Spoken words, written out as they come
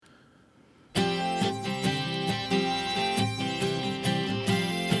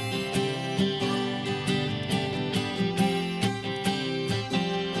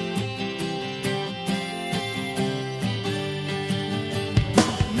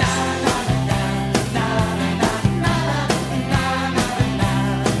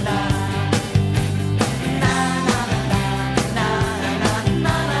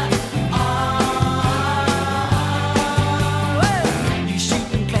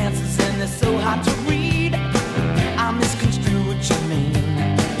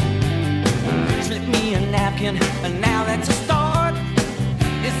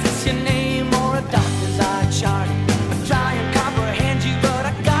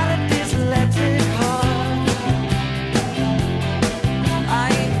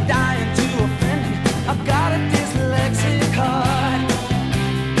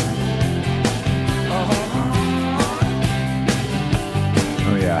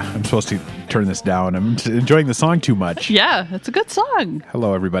Yeah, I'm supposed to turn this down. I'm enjoying the song too much. Yeah, it's a good song.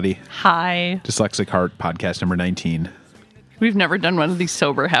 Hello, everybody. Hi. Dyslexic Heart podcast number 19. We've never done one of these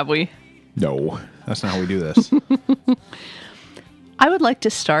sober, have we? No, that's not how we do this. I would like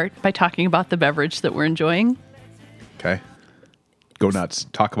to start by talking about the beverage that we're enjoying. Okay. Go nuts.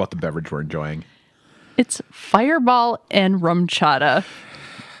 Talk about the beverage we're enjoying. It's Fireball and rum chata.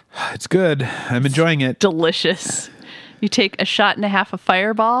 It's good. I'm enjoying it. Delicious. You take a shot and a half of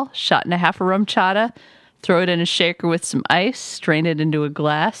Fireball, shot and a half of rum chata, throw it in a shaker with some ice, strain it into a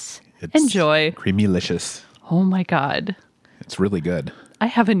glass. It's Enjoy. Creamy-licious. Oh my God. It's really good. I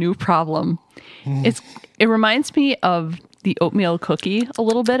have a new problem. It reminds me of the oatmeal cookie a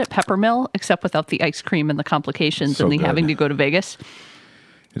little bit at Peppermill, except without the ice cream and the complications So and the good. having to go to Vegas.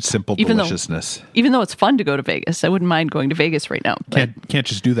 It's simple Even though- deliciousness. Even though it's fun to go to Vegas, I wouldn't mind going to Vegas right now. But Can't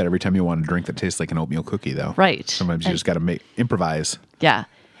just do that every time you want a drink that tastes like an oatmeal cookie, though. Right. Sometimes you just got to improvise. yeah,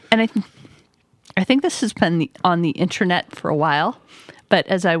 and I think this has been on the internet for a while, but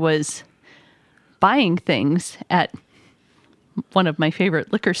as I was buying things at one of my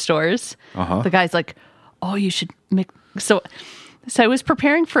favorite liquor stores, the guy's like, "Oh, you should make." So I was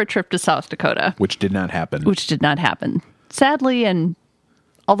preparing for a trip to South Dakota, Which did not happen. which did not happen, sadly. And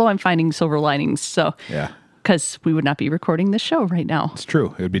although I'm finding silver linings, so Yeah. because we would not be recording this show right now. It's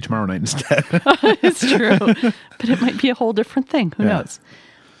true. It would be tomorrow night instead. It's true, but it might be a whole different thing. Who Yeah. knows?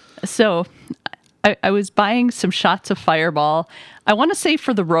 So I was buying some shots of Fireball. I want to say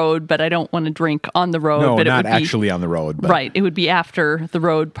for the road, but I don't want to drink on the road. No, but not it would be, actually on the road. But Right. It would be after the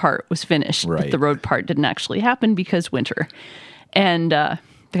road part was finished. Right. But the road part didn't actually happen because winter. And the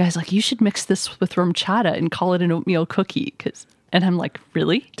guy's like, "You should mix this with rum chata and call it an oatmeal cookie." And I'm like,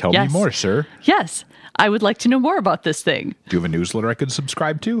 "Really? Tell Yes. me more, sir. Yes. I would like to know more about this thing." Do you have a newsletter I could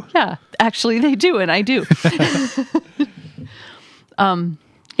subscribe to? Yeah, actually they do, and I do.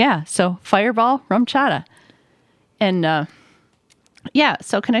 Yeah, so Fireball, rum chata. And yeah,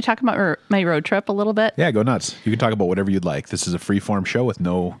 so can I talk about my road trip a little bit? Yeah, go nuts. You can talk about whatever you'd like. This is a free-form show with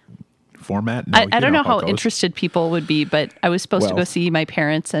no format. No, I don't know how it goes. interested people would be, but I was supposed to go Well. see my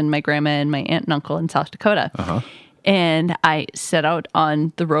parents and my grandma and my aunt and uncle in South Dakota. And I set out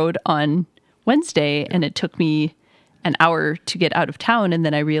on the road on Wednesday, and it took me an hour to get out of town. And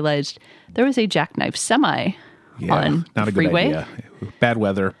then I realized there was a jackknife semi on not the a freeway. good idea. Bad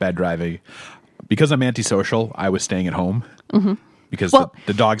weather, bad driving. Because I'm antisocial, I was staying at home because Well-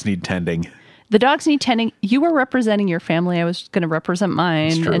 the dogs need tending. The dogs need tending. You were representing your family. I was going to represent mine.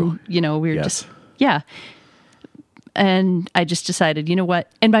 It's true. And, we were Yes. just, yeah. And I just decided, you know what?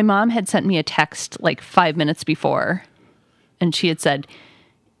 And my mom had sent me a text like 5 minutes before. And she had said,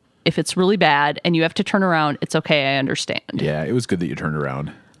 if it's really bad and you have to turn around, it's okay. I understand. Yeah, it was good that you turned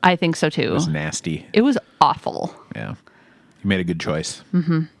around. I think so too. It was nasty. It was awful. Yeah. You made a good choice.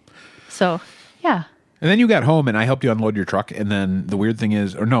 So, yeah. And then you got home and I helped you unload your truck. And then the weird thing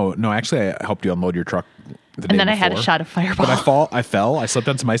is, actually I helped you unload your truck the day And then I had a before. shot of Fireball. But I fell. I slipped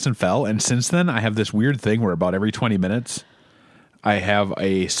on some ice and fell. And since then, I have this weird thing where about every 20 minutes, I have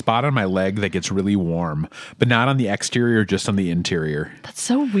a spot on my leg that gets really warm, but not on the exterior, just on the interior. That's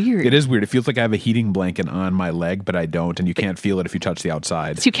so weird. It is weird. It feels like I have a heating blanket on my leg, but I don't, and you can't feel it if you touch the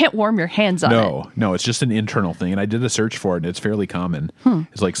outside. So you can't warm your hands on it. No, it's just an internal thing. And I did a search for it, and it's fairly common.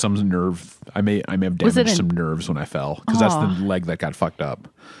 It's like some nerve. I may have Was it damaged some nerves when I fell because that's the leg that got fucked up.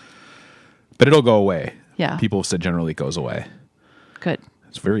 But it'll go away. Yeah. People have said generally it goes away. Good.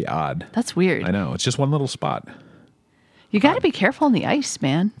 It's very odd. That's weird. I know. It's just one little spot. You got to be careful on the ice,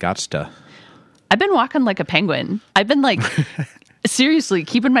 man. Gots to. I've been walking like a penguin. I've been like, seriously,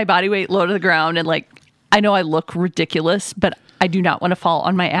 keeping my body weight low to the ground. And like, I know I look ridiculous, but I do not want to fall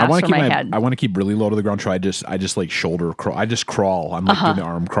on my ass or my head. I want to keep really low to the ground. So I just like shoulder crawl. I just crawl. I'm like doing the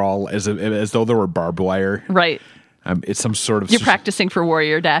arm crawl as though there were barbed wire. Right. It's some sort of. You're practicing for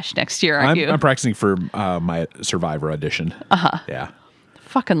Warrior Dash next year, aren't you? I'm practicing for my Survivor audition. Yeah.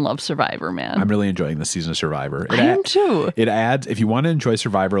 Fucking love Survivor, man. I'm really enjoying this season of Survivor. I am too. It adds, if you want to enjoy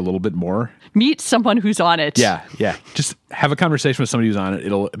Survivor a little bit more. Meet someone who's on it. Yeah. Just have a conversation with somebody who's on it.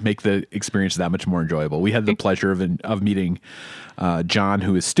 It'll make the experience that much more enjoyable. We had the pleasure of meeting John,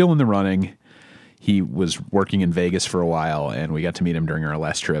 who is still in the running. He was working in Vegas for a while, and we got to meet him during our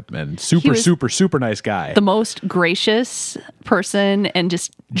last trip. And super nice guy. The most gracious person and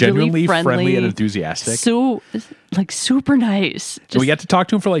just Genuinely really friendly and enthusiastic. So, like, super nice. So we got to talk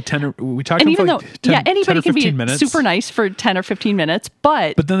to him for like 10 or we talked to him for like 10, anybody 10 or can 15 be minutes. super nice for 10 or 15 minutes,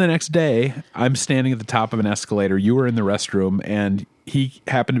 but then the next day, I'm standing at the top of an escalator. You were in the restroom, and he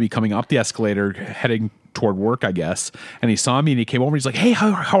happened to be coming up the escalator, heading toward work, I guess. And he saw me, and he came over. And he's like, "Hey,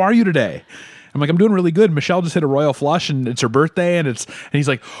 how are you today?" I'm like, I'm doing really good. Michelle just hit a royal flush and it's her birthday and he's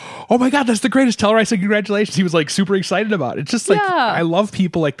like, oh my God, that's the greatest. Tell her I said congratulations. He was like super excited about it. It's just like, I love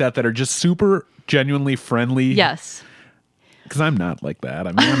people like that are just super genuinely friendly. Yes. Because I'm not like that.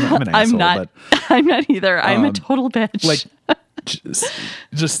 I mean, I'm an asshole. I'm not either. I'm a total bitch. Like,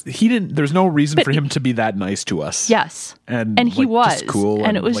 just he didn't. There's no reason for him to be that nice to us. Yes, and he was just cool,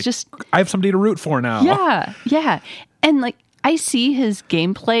 and it was like, just I have somebody to root for now. Yeah, and like I see his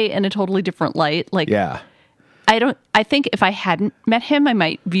gameplay in a totally different light. Like, I think if I hadn't met him, I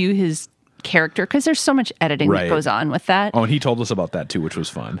might view his character because there's so much editing that goes on with that. Oh, and he told us about that too, which was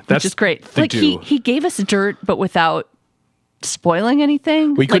fun. Which is great. Like he gave us dirt, but without spoiling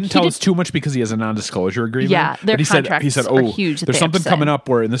anything. We couldn't tell us too much because he has a non-disclosure agreement. Yeah, their contracts are huge. There's something coming up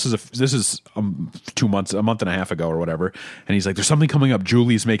where, and this is 2 months, a month and a half ago or whatever. And he's like, there's something coming up.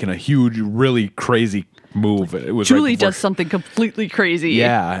 Julie's making a huge, really crazy move. It was Julie does something completely crazy.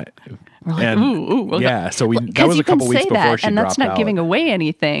 Yeah. We're like, ooh. Yeah, so that was a couple weeks before she dropped out. And that's not giving away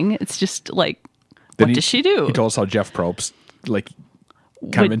anything. It's just like, what does she do? He told us how Jeff Probst, like,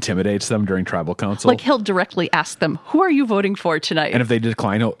 kind of intimidates them during tribal council. Like, he'll directly ask them, who are you voting for tonight? And if they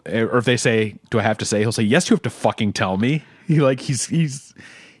decline, or if they say, do I have to say, he'll say, yes, you have to fucking tell me. He intimidates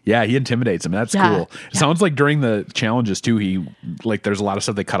them. That's cool. It sounds like during the challenges too, there's a lot of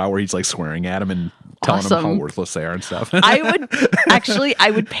stuff they cut out where he's like swearing at them and telling them how worthless they are and stuff. I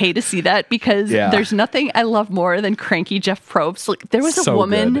would pay to see that because there's nothing I love more than cranky Jeff Probst. Like, there was a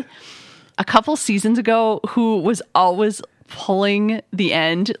woman a couple seasons ago who was always pulling the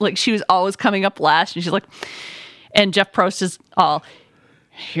end. Like, she was always coming up last, and she's like, and Jeff Probst is all,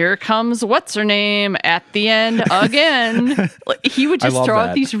 here comes what's her name at the end again. Like, he would just throw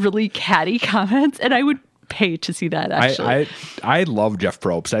out these really catty comments, and I would pay to see that. Actually, I love Jeff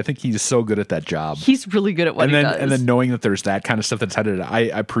Probst. I think he's so good at that job. He's really good at what he does. And then knowing that there's that kind of stuff that's headed, I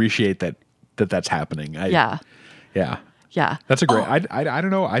appreciate that's happening. Yeah, that's a great. I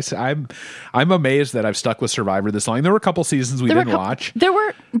don't know. I'm amazed that I've stuck with Survivor this long. There were a couple seasons we didn't watch. There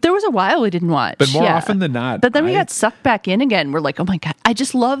was a while we didn't watch, but more often than not. But then we got sucked back in again. We're like, oh my God! I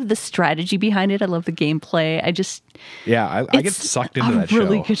just love the strategy behind it. I love the gameplay. I get sucked into that show.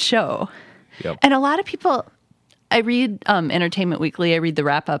 Really good show. Yep. And a lot of people. I read Entertainment Weekly. I read the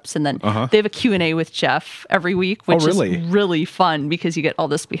wrap-ups, and then they have a Q&A with Jeff every week, which is really fun because you get all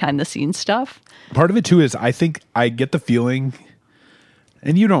this behind-the-scenes stuff. Part of it, too, is I think I get the feeling,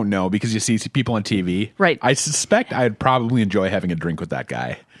 and you don't know because you see people on TV. Right. I suspect I'd probably enjoy having a drink with that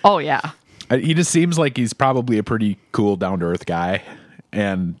guy. Oh, yeah. He just seems like he's probably a pretty cool, down-to-earth guy.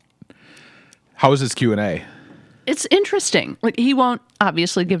 And how is his Q&A? It's interesting. Like, he won't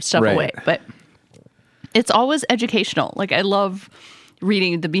obviously give stuff away, but it's always educational. Like, I love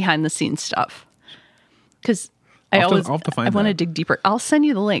reading the behind the scenes stuff because I want to dig deeper. I'll send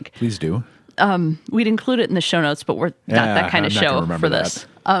you the link. Please do. We'd include it in the show notes, but we're not that kind of show for this.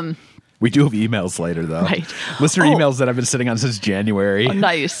 We do have emails later, though. Right. Listener emails that I've been sitting on since January. Oh,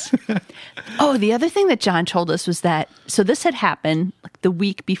 nice. The other thing that John told us was that, so this had happened like the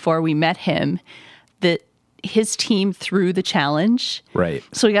week before we met him, that his team threw the challenge. Right.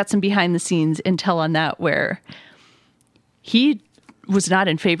 So we got some behind the scenes intel on that where he was not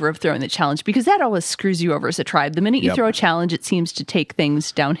in favor of throwing the challenge because that always screws you over as a tribe. The minute you throw a challenge, it seems to take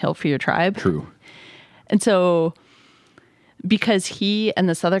things downhill for your tribe. True. And so because he and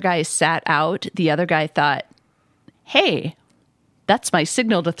this other guy sat out, the other guy thought, hey, that's my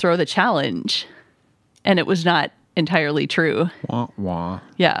signal to throw the challenge. And it was not entirely true. Wah, wah.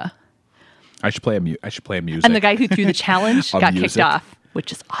 Yeah. I should play a music. And the guy who threw the challenge got kicked off,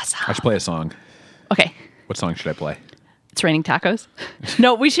 which is awesome. I should play a song. Okay. What song should I play? It's Raining Tacos.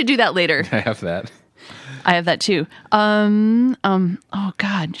 No, we should do that later. I have that. I have that too. Oh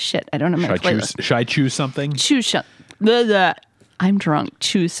God, shit! I don't know my playlist. Should I choose something? I'm drunk.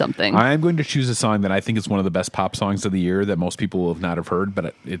 Choose something. I'm going to choose a song that I think is one of the best pop songs of the year that most people will not have heard,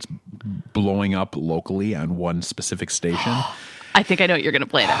 but it's blowing up locally on one specific station. I think I know what you're going to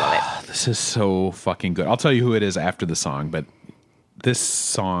play, and I love it. This is so fucking good. I'll tell you who it is after the song, but this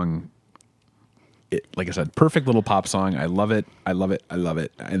song, like I said, perfect little pop song. I love it. I love it. I love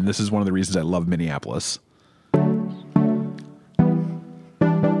it. And this is one of the reasons I love Minneapolis.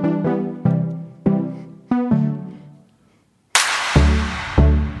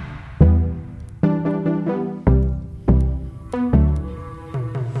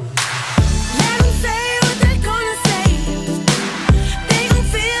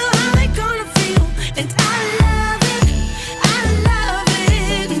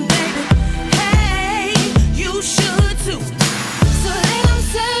 You should too. So they gon'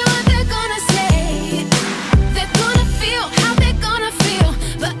 say what they're gonna say.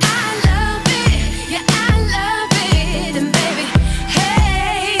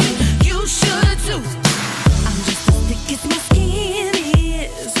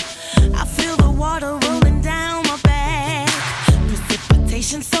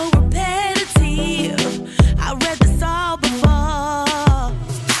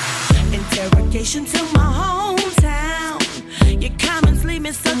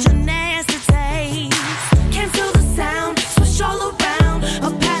 is such a nasty taste. Cancel the sound, swish all around. A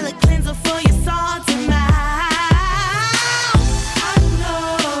palate cleanser for your salty mouth. I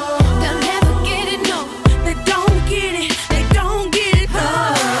know they'll never get it, no. They don't get it, they don't get it, no.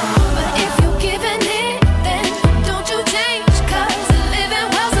 But if you're giving it, then don't you change. 'Cause living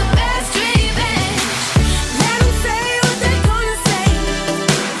well's the best revenge. Let them say what they're gonna say.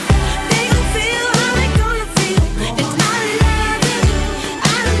 They gon' feel how they gonna feel. It's my love it, I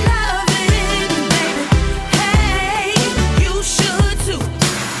love it, baby. Hey, you should too.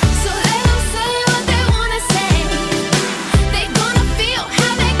 So let them say what they wanna say. They gonna feel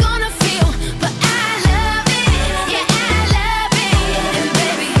how they gonna feel. But I love it, yeah, I love it,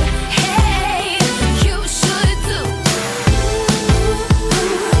 baby. Hey, you should too.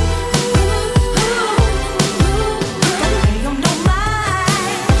 Pay 'em no mind.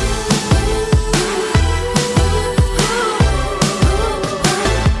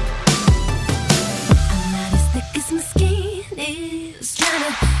 I'm not as thick as my skin is.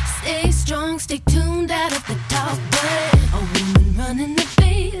 Tryna stay strong, stay tuned out of the dark. But a woman running the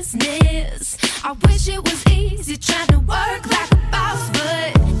business. I wish it was easy trying to work like a boss,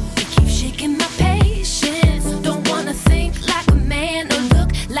 but it keeps shaking my patience. Don't wanna think like a man or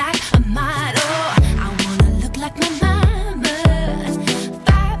look like a model. I wanna look like my mama.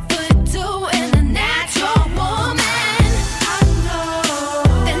 5'2" and a natural woman. I know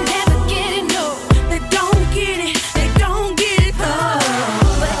they never get it, no. They don't get it, they don't get it, no.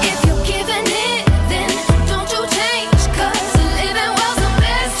 But if you're giving it, then don't you change. 'Cause living well's the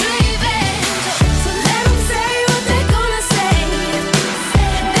best revenge. So let them say what they're gonna say.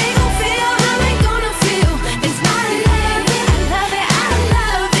 They gon' feel how they gonna feel. It's my love it, I love it, I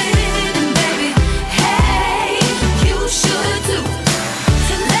love it, baby. Hey, you should too.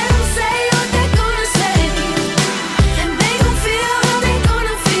 So let them say what they're gonna say. And they gon' feel how they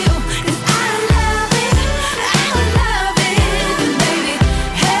gonna feel. 'Cause I love it, baby.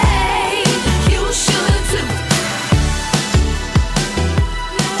 Hey, you should too.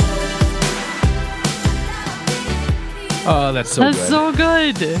 Oh, that's so That's good. so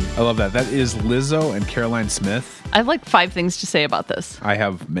good. I love that. That is Lizzo and Caroline Smith. I have like 5 things to say about this. I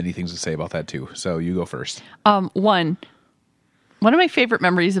have many things to say about that too. So you go first. One of my favorite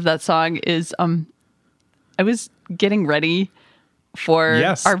memories of that song is I was getting ready for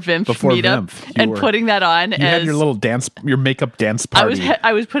Yes, our VIMF before meetup VIMF, you and were. putting that on. You had your little dance, your makeup dance party.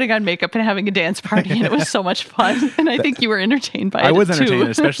 I was putting on makeup and having a dance party, and it was so much fun. And I think you were entertained by it. I was too. entertained,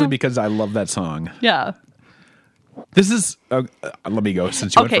 especially because I love that song. Yeah. This is, let me go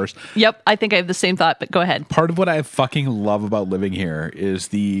since you Okay. went first. Yep. I think I have the same thought, but go ahead. Part of what I fucking love about living here is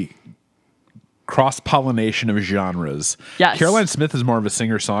the cross-pollination of genres. Yes. Caroline Smith is more of a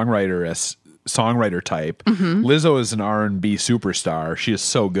songwriter type. Mm-hmm. Lizzo is an R&B superstar. She is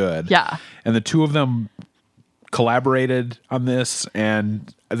so good. Yeah. And the two of them collaborated on this,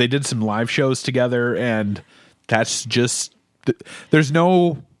 and they did some live shows together, and that's just there's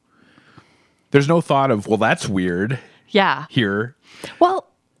no thought of, well, that's weird Yeah. here. Well,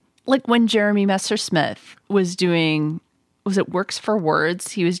 like when Jeremy Messer-Smith was doing, was it Works for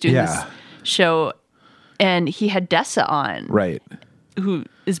Words? He was doing Yeah. this show, and he had Dessa on, Right. who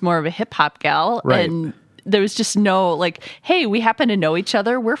is more of a hip hop gal, Right. and there was just no like, hey, we happen to know each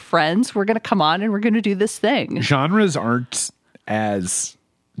other, we're friends, we're gonna come on and we're gonna do this thing. Genres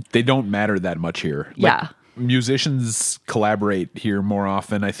they don't matter that much here. Like, Yeah. musicians collaborate here more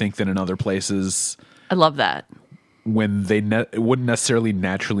often, I think, than in other places I love that. when they it wouldn't necessarily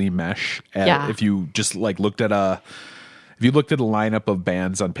naturally mesh. Yeah. If you just like looked at a lineup of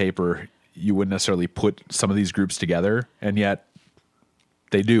bands on paper, you wouldn't necessarily put some of these groups together, and yet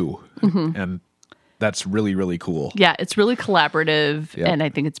they do. Mm-hmm. And that's really, really cool. Yeah, it's really collaborative, Yep. and I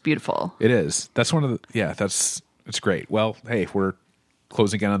think it's beautiful. It is. That's one of the, it's great. Well, hey, we're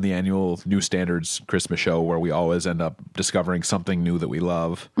closing in on the annual New Standards Christmas show where we always end up discovering something new that we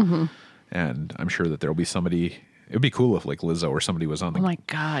love. Mm-hmm. And I'm sure that there'll be somebody, it would be cool if like Lizzo or somebody was on the, Oh my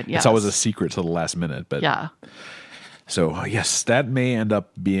God, yes. it's always a secret till the last minute, but Yeah. so yes, that may end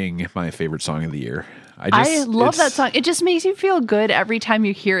up being my favorite song of the year. I love that it's- song. It just makes you feel good every time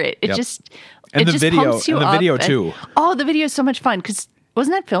you hear it. It Yep. just And it the just video- pumps you and the up video, too. Oh, the video is so much fun because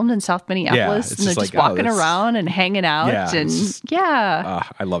wasn't that filmed in South Minneapolis? it's and they're just just like, oh, walking that's- around and hanging out, Yeah, and it's just- yeah,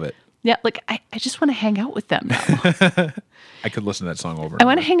 I love it. like I just want to hang out with them now. I could listen to that song over. I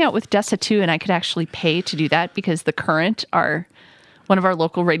want to hang out with Dessa too, and I could actually pay to do that because The Current, one of our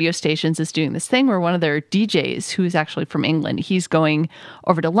local radio stations, is doing this thing where one of their DJs, who is actually from England, he's going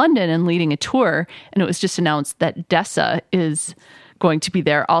over to London and leading a tour, and it was just announced that Dessa is going to be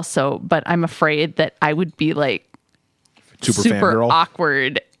there also. But I'm afraid that I would be like Super fangirl.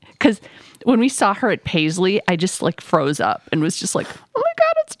 awkward. Because when we saw her at Paisley, I just like froze up and was just like, oh my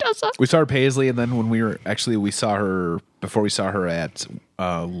God, it's Tessa. We saw her at Paisley, and then when we saw her before we saw her at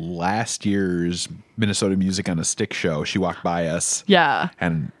last year's Minnesota Music on a Stick show. She walked by us. Yeah.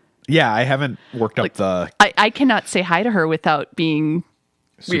 And yeah, I haven't worked up the I cannot say hi to her without being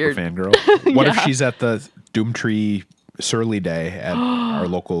super weird. fangirl. What if Yeah. she's at the Doomtree Surly Day at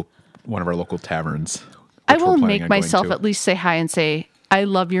one of our local taverns? I which we're will planning make on going myself to. at least say hi and say, I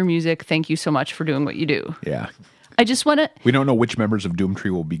love your music. Thank you so much for doing what you do. Yeah. I just want to, We don't know which members of Doomtree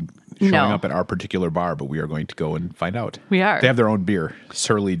will be showing No. up at our particular bar, but we are going to go and find out. We are. They have their own beer,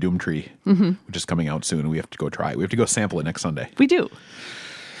 Surly Doomtree, which is coming out soon, and we have to go try it. We have to go sample it next Sunday. we do.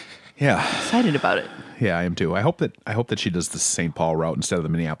 Yeah. Excited about it. Yeah, I am too. I hope that she does the St. Paul route instead of the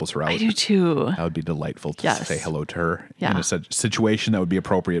Minneapolis route. I do too. That would be delightful to Yes. say hello to her Yeah. in a situation that would be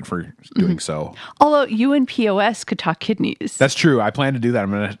appropriate for doing so. Although you and POS could talk kidneys. That's true. I plan to do that.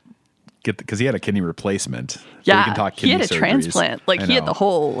 I'm going to get because he had a kidney replacement. So yeah. we can talk He kidney had a surgeries. transplant. Like I he had know. the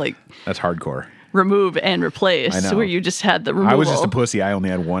whole like That's hardcore. remove and replace. I know. Where you just had the removal. I was just a pussy. I only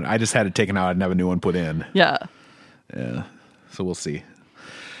had one. I just had it taken out. I'd never new one put in. Yeah. Yeah. So we'll see.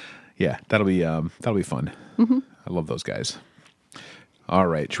 Yeah, that'll be fun. Mm-hmm. I love those guys. All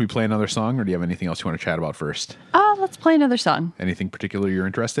right. Should we play another song, or do you have anything else you want to chat about first? Let's play another song. Anything particular you're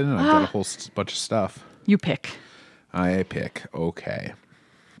interested in? I've got a whole bunch of stuff. You pick. I pick. Okay.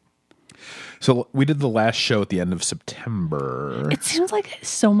 So we did the last show at the end of September. It seems like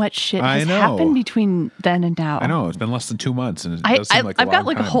so much shit I has know. happened between then and now. I know it's been less than 2 months, and it does seem like I've a got long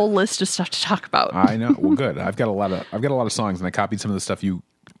like time. a whole list of stuff to talk about. I know. Well, good. I've got a lot of songs, and I copied some of the stuff you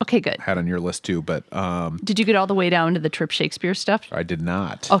Okay, good. had on your list too, but Did you get all the way down to the Trip Shakespeare stuff? I did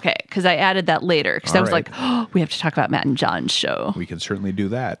not. Okay, because I added that later. Because I All was right. like, oh, we have to talk about Matt and John's show. We can certainly do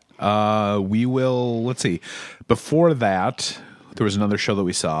that. We will. Let's see. Before that, there was another show that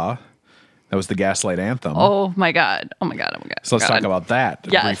we saw. That was the Gaslight Anthem. Oh my god! Oh my god! Oh my god! So let's God. talk about that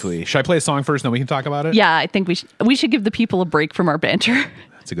Yes. briefly. Should I play a song first, and then we can talk about it? Yeah, I think we should give the people a break from our banter.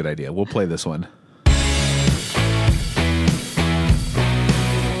 That's a good idea. We'll play this one.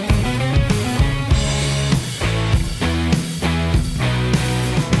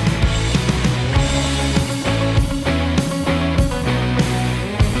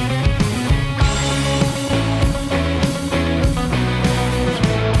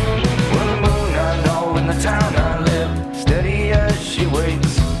 Well, the moon I know in the town I live, steady as she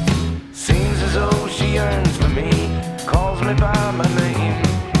waits. Seems as though she yearns for me, calls me by my name.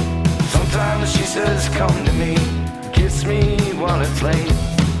 Sometimes she says, come to me, kiss me while it's late.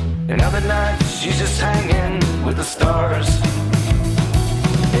 And other nights she's just hanging with the stars.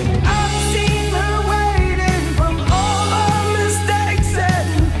 And I've seen her waiting from all her mistakes, and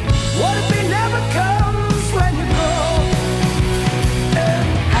what if it never comes when you go? And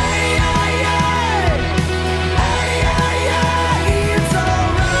hey, it's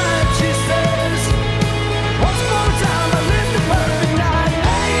alright, she says. Once upon a time I lived the perfect night.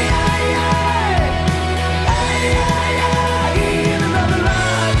 In another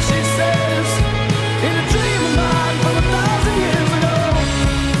life, she says. In a dream of mine from 1,000 years ago.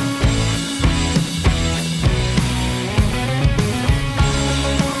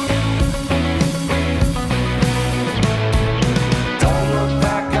 Don't look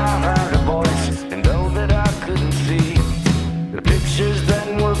back, I heard a voice, and though that I couldn't see, the pictures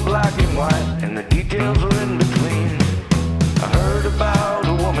then were black and white, and the details were in between. I heard about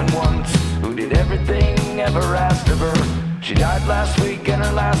a woman once who did everything ever asked of her. She died last week, and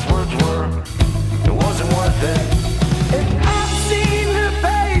her last words were, it wasn't worth it. And I've seen her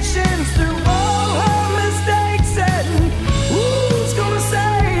patience through all her mistakes, and who's gonna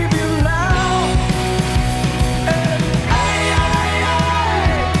save you now? And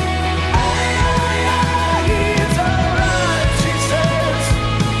it's alright, she says.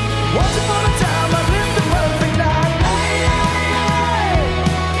 Once upon a time I lived the perfect night.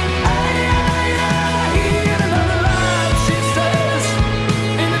 In another life, she says.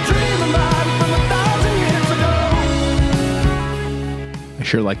 In a dream of mine from 1,000 years ago. I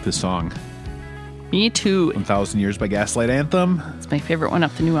sure like this song. Me too. 1,000 Years by Gaslight Anthem. It's my favorite one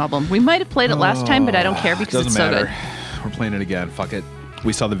off the new album. We might have played it last time, but I don't care because Doesn't it's matter. so good. We're playing it again. Fuck it.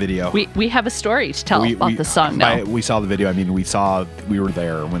 We saw the video. We have a story to tell about the song now. We saw the video. I mean, we were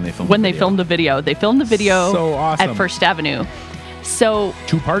there when they filmed When the they video. filmed the video, they filmed the video So awesome. at First Avenue. So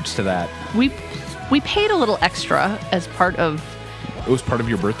 2 parts to that. we paid a little extra as part of It was part of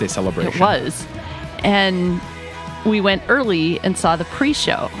your birthday celebration. it was, and we went early and saw the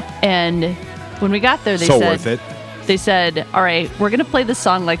pre-show. And when we got there, they So said, worth it. They said, "All right, we're going to play this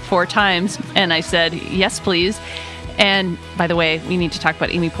song like 4 times," and I said, "Yes, please." And by the way, we need to talk about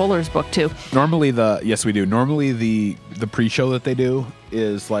Amy Poehler's book too. Normally yes, we do. Normally the pre-show that they do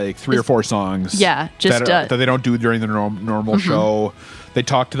is like 3 or 4 songs. Yeah, just that they don't do during the normal show. They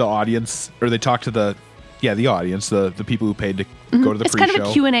talk to the audience, or they talk to the audience, the people who paid to go to the It's pre-show. kind of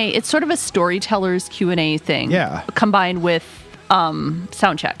a Q&A. It's sort of a storyteller's Q&A thing. Yeah. Combined with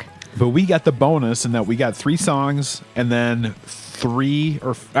sound check. But we got the bonus in that we got 3 songs, and then 3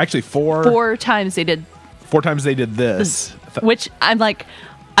 or actually 4. 4 times they did, 4 times they did this. which I'm like,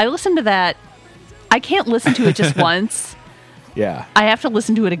 I listened to that. I can't listen to it just once. Yeah. I have to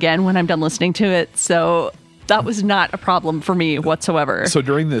listen to it again when I'm done listening to it. So that was not a problem for me whatsoever. So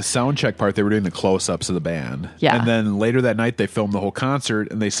during the sound check part, they were doing the close-ups of the band. Yeah. And then later that night, they filmed the whole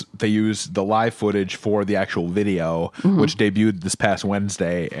concert, and they used the live footage for the actual video, which debuted this past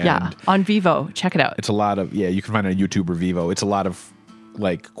Wednesday. And yeah, on Vivo. Check it out. it's a lot of, you can find it on YouTube or Vivo. It's a lot of,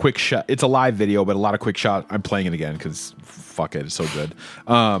 like, quick shot. It's a live video, but a lot of quick shot. I'm playing it again because, fuck it, it's so good.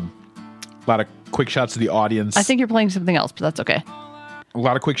 A lot of quick shots of the audience. I think you're playing something else, but that's okay. A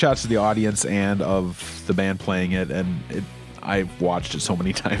lot of quick shots of the audience and of the band playing it, and I've watched it so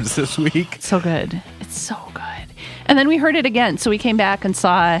many times this week. So good. It's so good. And then we heard it again. So we came back and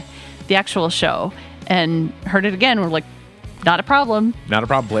saw the actual show and heard it again. We're like, not a problem. Not a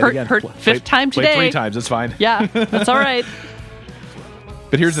problem. Play it Heard- again. heard fifth time Play today. 3 times. It's fine. Yeah, that's all right.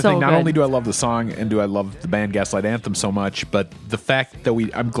 But here's the So thing. Not good. only do I love the song and do I love the band Gaslight Anthem so much, but the fact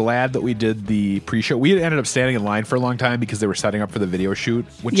that I'm glad that we did the pre-show. We ended up standing in line for a long time because they were setting up for the video shoot,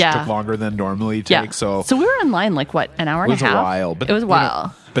 which Yeah. took longer than normally Yeah. takes. So we were in line like, what, an hour it and was a half? a while. But it was a you know,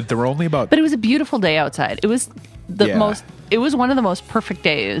 while. but there were only about... But it was a beautiful day outside. It was Yeah. it was one of the most perfect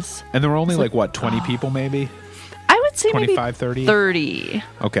days. and there were only like, what, 20 people maybe? I would say 25, maybe 30? 30.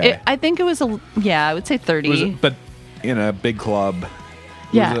 Okay. I think it was I would say 30. It was, but in a big club.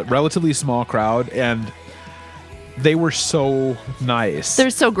 It Yeah. was a relatively small crowd, and they were so nice. They're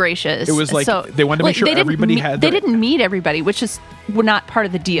so gracious. It was like so, they wanted to make sure they didn't everybody meet- had They their- didn't meet everybody, which is not part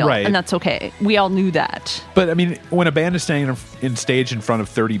of the deal, Right. and that's okay. We all knew that. But I mean, when a band is standing in stage in front of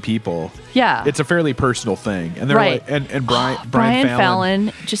 30 people, Yeah. it's a fairly personal thing. And they're Right. like, and Brian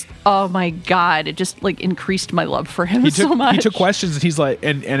Fallon just, oh my God, it just like increased my love for him so much. He took questions, and he's like,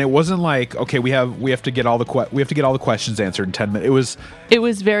 and it wasn't like, okay, we have to get all the questions answered in 10 minutes. It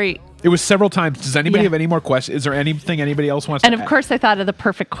was very, It was several times. Does anybody Yeah. have any more questions? Is there anything anybody else wants and to of course I thought of the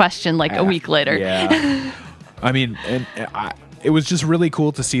perfect question like a week later. Yeah. I mean, it was just really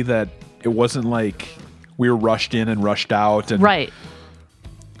cool to see that it wasn't like we were rushed in and rushed out. And Right.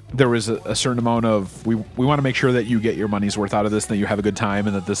 there was a certain amount of, we want to make sure that you get your money's worth out of this, and that you have a good time,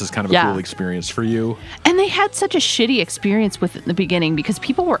 and that this is kind of a Yeah. cool experience for you. And they had such a shitty experience with it in the beginning because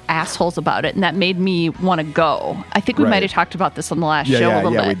people were assholes about it, and that made me want to go. I think we Right. might have talked about this on the last show a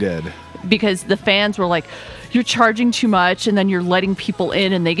little bit. we did. Because the fans were like, you're charging too much, and then you're letting people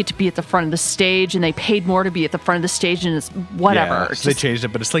in, and they get to be at the front of the stage, and they paid more to be at the front of the stage, and it's whatever. Yeah, It's so they just- changed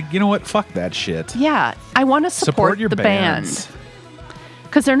it, but it's like, you know what? Fuck that shit. yeah, I want to support your the bands. band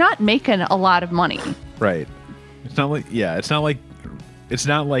because they're not making a lot of money. Right. It's not like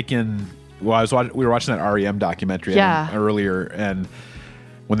in. Well, we were watching that REM documentary Yeah. earlier, and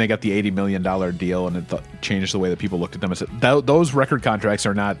when they got the $80 million deal, and it changed the way that people looked at them, and said, those record contracts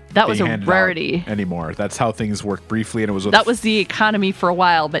are not That was being a handed out rarity. anymore. That's how things worked briefly, and it was That was the economy for a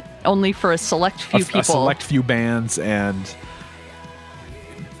while, but only for a select few people. a select few bands, and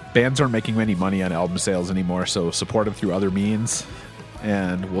bands aren't making any money on album sales anymore, so support them through other means.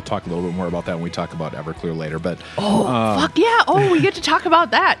 And we'll talk a little bit more about that when we talk about Everclear later. But Fuck yeah! Oh, we get to talk about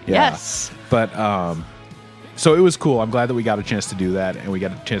that. yeah. Yes. But so it was cool. I'm glad that we got a chance to do that, and we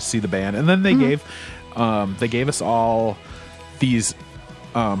got a chance to see the band. And then they gave us all these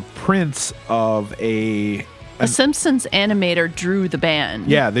prints of A Simpsons animator drew the band.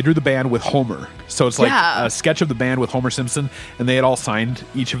 Yeah, they drew the band with Homer. So it's like Yeah. a sketch of the band with Homer Simpson, and they had all signed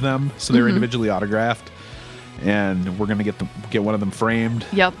each of them, so they were individually autographed. And we're gonna get one of them framed.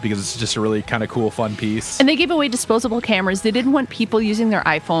 Yep. Because it's just a really kind of cool, fun piece. And they gave away disposable cameras. They didn't want people using their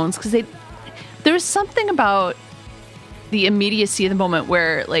iPhones because there's something about the immediacy of the moment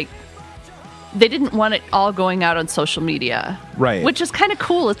where like they didn't want it all going out on social media. Right. Which is kind of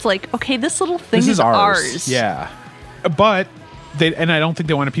cool. It's like, okay, this little thing This is ours. Yeah. But and I don't think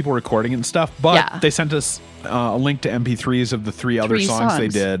they wanted people recording it and stuff, but Yeah. they sent us a link to MP3s of the 3 other 3 songs they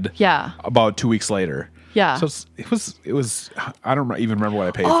songs. did. Yeah. About 2 weeks later. Yeah. So it was I don't even remember what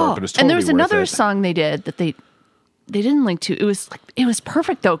I paid for it, Oh, but it was totally and there was worth another it. song they did that they didn't link to. It was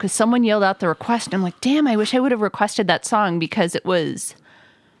perfect though because someone yelled out the request, and I'm like, damn, I wish I would have requested that song because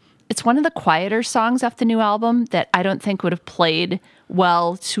it's one of the quieter songs off the new album that I don't think would have played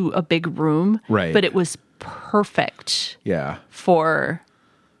well to a big room. Right. But it was perfect Yeah. for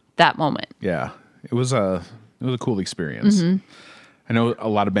that moment. Yeah. It was a cool experience. I know a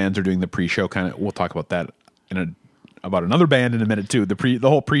lot of bands are doing the pre-show kind of. We'll talk about that about another band in a minute too. The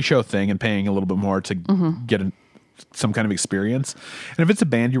whole pre-show thing and paying a little bit more to get some kind of experience. And if it's a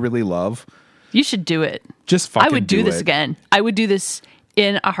band you really love, You should do it. just fucking I would do this it. again. I would do this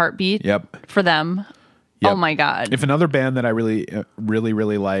in a heartbeat. Yep. For them. Yep. Oh my God. If another band that I really, really,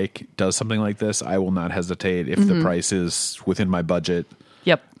 really like does something like this, I will not hesitate if the price is within my budget.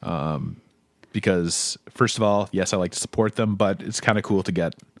 Yep. Because first of all, yes, I like to support them, but it's kind of cool to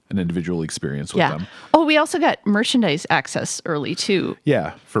get an individual experience with them. Oh, we also got merchandise access early too.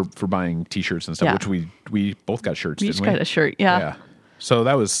 Yeah, for buying T-shirts and stuff, Yeah. which we both got shirts. We didn't just we? got a shirt. Yeah. Yeah. So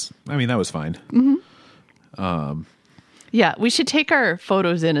that was fine. Yeah. We should take our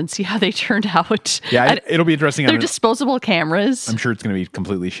photos in and see how they turned out. Yeah, it'll be interesting. They're disposable cameras. I'm sure it's going to be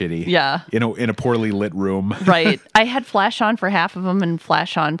completely shitty. Yeah. In a poorly lit room. Right. I had flash on for half of them and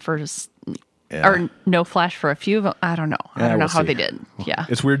flash on for or no flash for a few of them. I don't know. I don't know we'll how see. they did. Yeah.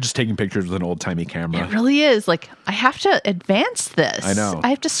 It's weird just taking pictures with an old timey camera. It really is. Like, I have to advance this. I know.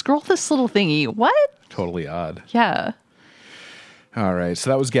 I have to scroll this little thingy. What? Totally odd. Yeah. All right, so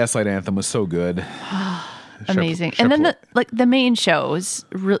that was Gaslight Anthem. Was so good. Amazing. And then the main shows,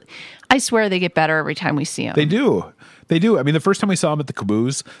 really, I swear they get better every time we see them. They do. They do. I mean, the first time we saw them at the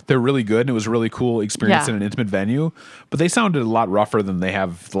Caboose, they're really good, and it was a really cool experience Yeah. in an intimate venue. But they sounded a lot rougher than they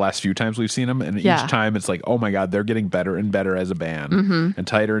have the last few times we've seen them. And Yeah. each time, it's like, oh my god, they're getting better and better as a band, and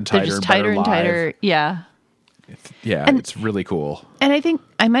tighter and They're tighter, just and tighter better and live. tighter. Yeah. Yeah, And- it's really cool. And I think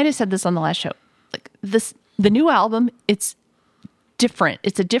I might have said this on the last show. Like the new album, it's different.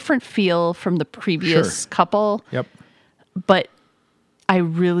 It's a different feel from the previous Sure. couple, Yep, but I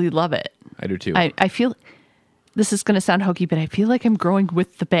really love it. I do too. I feel this is going to sound hokey, but I feel like I'm growing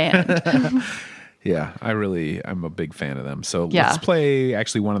with the band. Yeah, I'm a big fan of them. So Yeah. let's play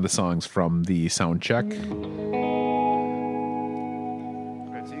actually one of the songs from the sound check. Alright,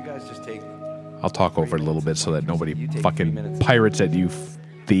 so you guys just take. I'll talk over it a little bit so that nobody You take 3 fucking minutes. pirates at you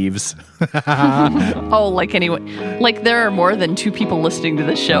thieves. Oh, like anyone, like there are more than 2 people listening to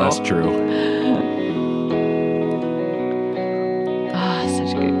this show. That's true. Ah,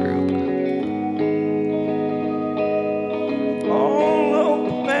 such a good group. All hope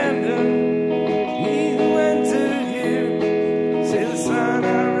abandoned, he who entered here. Say the sign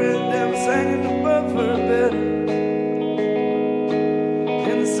I read that was hanging above her bed.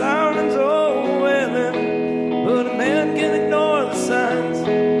 And the sirens overwhelming, but a man can ignore the signs.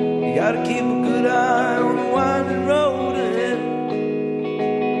 You gotta keep a good eye on the winding road ahead.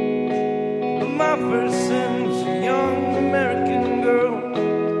 But my first sin was a young American girl.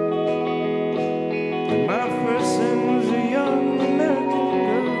 My first sin was a young American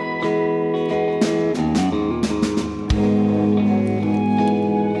girl.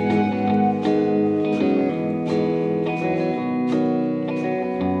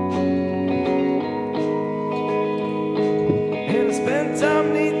 And I spent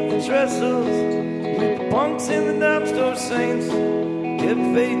time neath the trestles with the punks and the dime store saints. Kept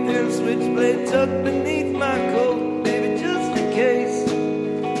faith in a switchblade tucked beneath my coat, baby, just in case.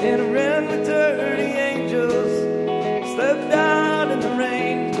 And I ran with dirty angels, slept out in the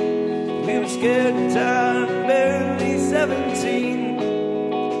rain. We were scared and tired, barely 17.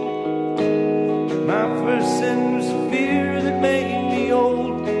 My first sin was the fear that made me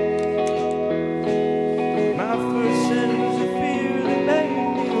old. My first sin was the fear that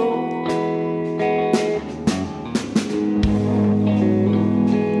made me old.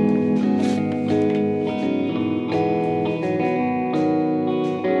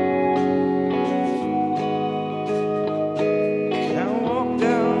 Now I walk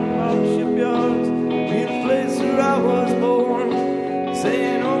down all the shipyards, near the place where I was born,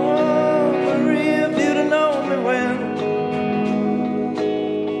 saying, oh, Maria, if you'd have known me when.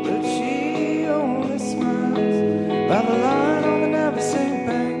 But she only smiles by the line on the Navasink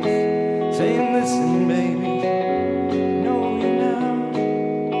bank, saying, listen, baby, know you now.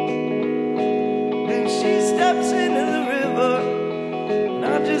 Then she steps into the river, and I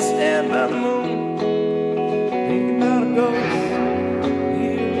just stand by the moon, thinking about a ghost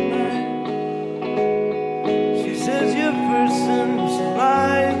here tonight. She says your first sin was a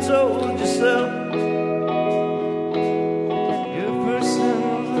lie you told yourself. Your first sin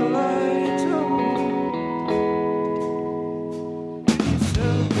was a lie you told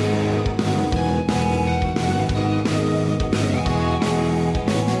yourself.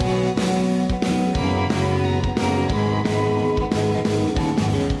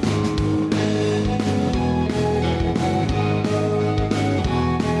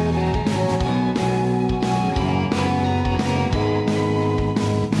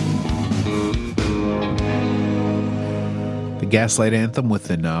 Gaslight Anthem with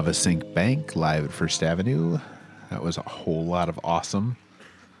the Nava Sync Bank live at First Avenue. That was a whole lot of awesome.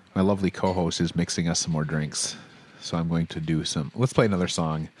 My lovely co-host is mixing us some more drinks. So I'm going to do some... Let's play another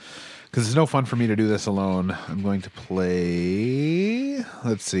song. Because it's no fun for me to do this alone. I'm going to play...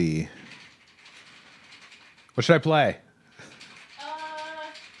 Let's see. What should I play?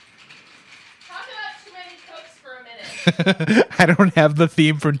 Talk about Too Many Cooks for a minute. I don't have the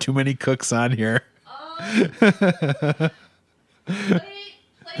theme for Too Many Cooks on here. Play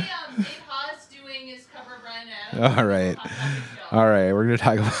Dave Haas doing his cover of Bryan Adams. All right. All right. We're going to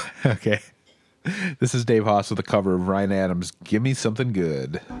talk about... Okay. This is Dave Haas with a cover of Bryan Adams' Give Me Something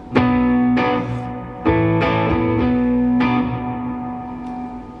Good.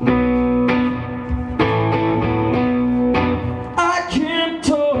 I can't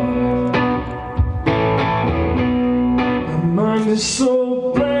talk. My mind is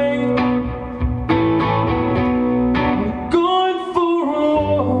so blank. I'm going for a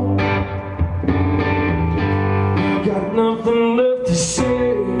walk. I got nothing left to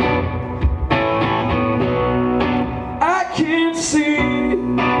say. I can't see.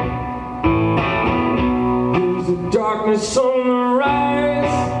 There's a darkness on the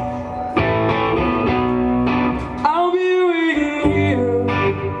rise. I'll be waiting here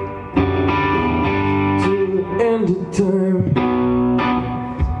till the end of time.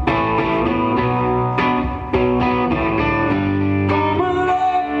 All my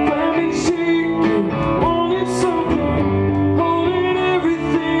life I've been shaking, wanting something, holding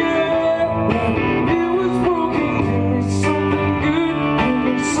everything up. It was broken. Give me something good, give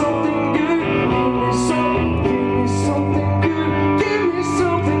me something good, give me something good, give me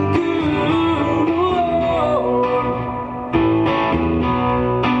something good.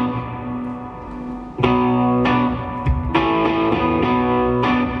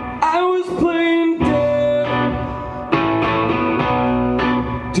 I was playing dead,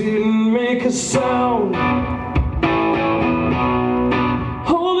 didn't make a sound,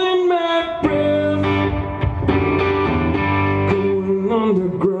 holding my breath, going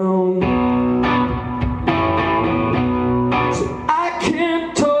underground. So I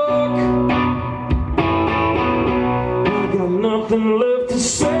can't talk, I got nothing left to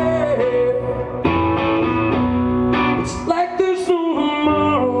say. It's like there's no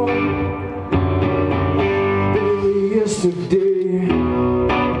tomorrow, barely yesterday.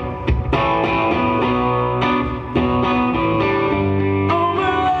 All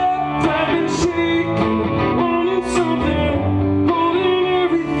my life I've been shaking, wanting something, holding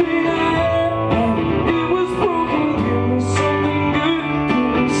everything I had. It was broken. Give me something good,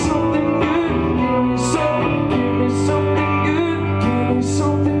 give me something good, give me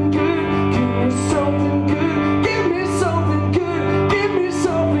something good, give me something good, give me something good, give me something good, give me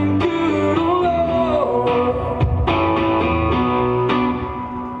something good, oh Lord.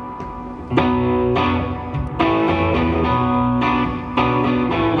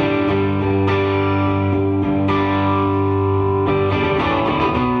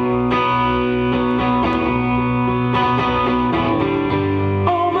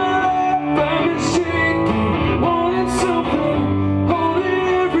 All my life I've been shaking, wanting something, holding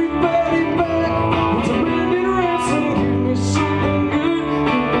everybody back. It's a minute ransom. Give me something good,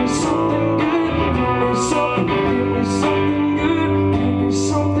 give me something good, give me something good, give me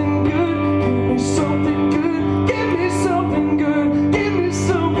something good, give me something good, give me something good, give me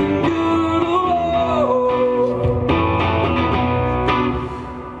something good, oh Lord.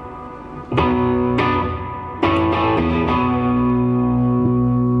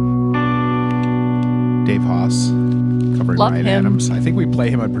 Dave Haas covering Love Bryan him. Adams. I think we play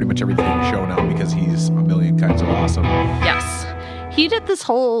him on pretty much everything in the show now because he's a million kinds of awesome. Yes. He did this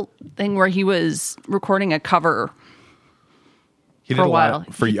whole thing where he was recording a cover. He For did a lot while. on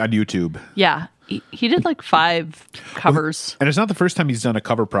YouTube. Yeah. He did like 5 covers. And it's not the first time he's done a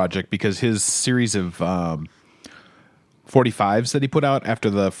cover project because his series of 45s that he put out after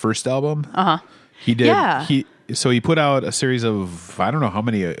the first album. He did. Yeah. He put out a series of, I don't know how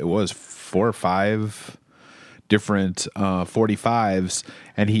many it was, 4 or 5 different 45s,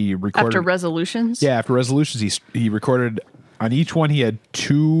 and he recorded After Resolutions? Yeah, after Resolutions, he recorded on each one. He had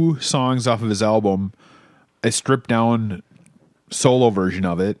 2 songs off of his album, a stripped down solo version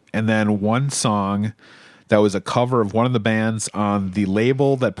of it, and then 1 song that was a cover of one of the bands on the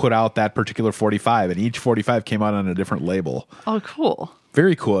label that put out that particular 45, and each 45 came out on a different label. Oh, cool.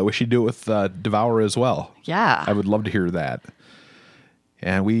 Very cool. I wish he'd do it with Devour as well. Yeah. I would love to hear that.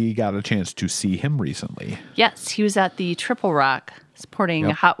 And we got a chance to see him recently. Yes, he was at the Triple Rock supporting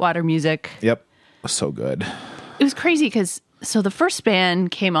Yep. Hot Water Music. Yep. So good. It was crazy because so the first band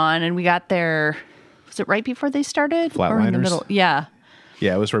came on and we got there Was it right before they started? Or in the Flatliners? middle? Yeah.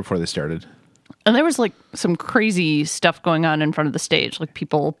 Yeah, it was right before they started. And there was like some crazy stuff going on in front of the stage, like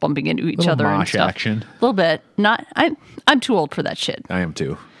people bumping into each Little other and mosh stuff. action. A little bit. Not. I'm too old for that shit. I am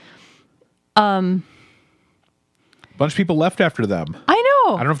too. Bunch of people left after them. I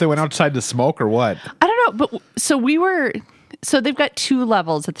know. I don't know if they went outside to smoke or what. I don't know, but so they've got 2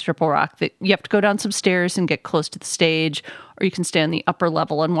 levels at the Triple Rock. That you have to go down some stairs and get close to the stage, or you can stay on the upper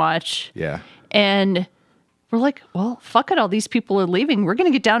level and watch. Yeah. And we're like, well, fuck it. All these people are leaving. We're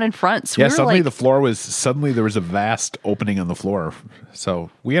going to get down in front. So Yeah, we were suddenly like, suddenly there was a vast opening on the floor. So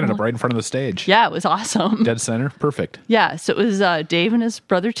we ended up right in front of the stage. yeah, it was awesome. Dead center. Perfect. Yeah, so it was Dave and his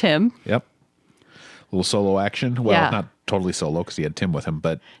brother Tim. Yep. Little solo action. Well, Yeah. not totally solo because he had Tim with him,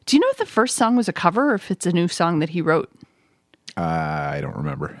 but Do you know if the first song was a cover or if it's a new song that he wrote? I don't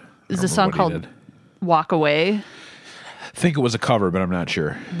remember. Is a a song called Walk Away. I think it was a cover, but I'm not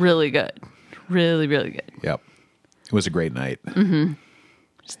sure. Really good. Really, really good. Yep. It was a great night.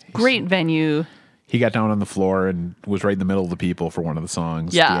 Great venue. He got down on the floor and was right in the middle of the people for one of the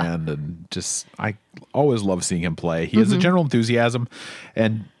songs Yeah. at the end. And just, I always love seeing him play. He has a general enthusiasm,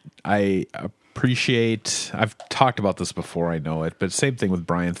 and I appreciate, I've talked about this before, I know it, but same thing with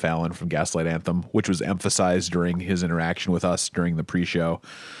Brian Fallon from Gaslight Anthem, which was emphasized during his interaction with us during the pre-show.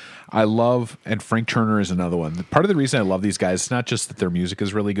 I love, and Frank Turner is another one. Part of the reason I love these guys is not just that their music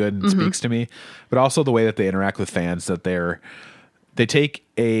is really good and speaks to me, but also the way that they interact with fans, that they take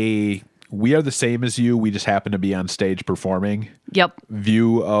a, we are the same as you, we just happen to be on stage performing Yep.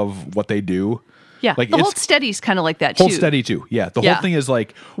 view of what they do. Yeah. Like, the it's- Hold Steady's kind of like that too. Hold Steady too. Yeah. The Yeah. whole thing is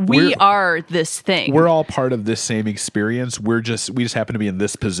like, We are this thing. we're all part of this same experience. We just happen to be in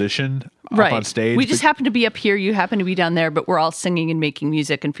this position up on stage. We just but- happen to be up here. You happen to be down there, but we're all singing and making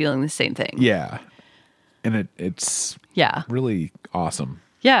music and feeling the same thing. Yeah. And it's Yeah. really awesome.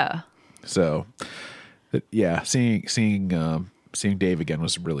 Yeah. So, yeah, seeing Dave again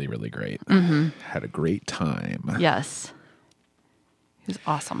was really, really great. Had a great time. Yes. It was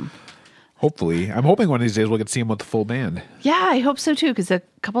awesome. Hopefully, I'm hoping one of these days we'll get to see him with the full band Yeah, I hope so too, because a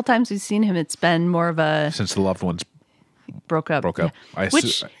couple times we've seen him, it's been more of a since the loved ones. broke up. Broke up. Yeah. I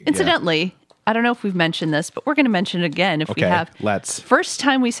Which, yeah. incidentally, I don't know if we've mentioned this, but we're going to mention it again if we Okay, have. let's. First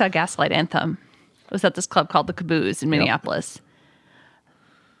time we saw Gaslight Anthem was at this club called the Caboose in Minneapolis.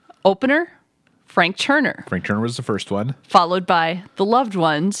 Opener, Frank Turner, Frank Turner was the first one. followed by The Loved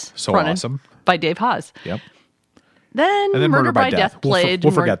Ones, So fronted awesome. by Dave Haas. Yep. Then, And then Murder by Death We'll played. we'll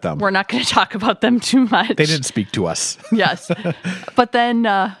and we're- forget them. We're not going to talk about them too much. They didn't speak to us. Yes. But then,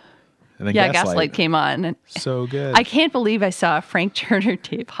 And then Gaslight came on. And So good. I can't believe I saw Frank Turner,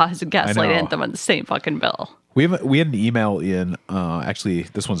 Dave Haas, and Gaslight know. Anthem on the same fucking bill. We had an email in. Actually,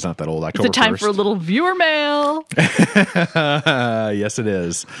 this one's not that old. October It's a time 1st. for a little viewer mail. Yes, it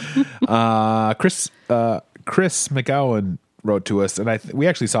is. Chris McGowan wrote to us, and we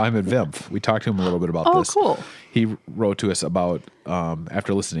actually saw him at VIMF. We talked to him a little bit about Oh, this. cool. He wrote to us about,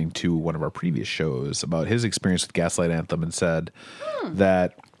 after listening to one of our previous shows, about his experience with Gaslight Anthem, and said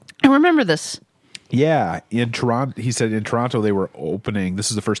that, I remember this. yeah, in Toronto, he said in Toronto they were opening, this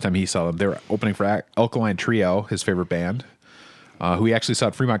is the first time he saw them, they were opening for Alkaline Trio, his favorite band, who he actually saw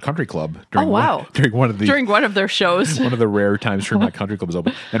at Fremont Country Club during, Oh, wow. during one of the During one of their shows. one of the rare times Fremont Country Club was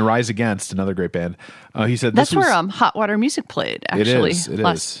open, and Rise Against, another great band. He said That's this was, where Hot Water Music played, actually. It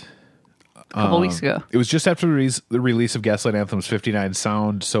last is. couple weeks ago. It was just after the release of Gaslight Anthem's 59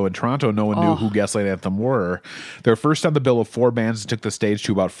 Sound, so in Toronto, no one knew who Gaslight Anthem were. They were first on the bill of 4 bands that took the stage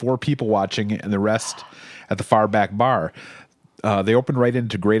to about 4 people watching, and the rest at the far back bar. They opened right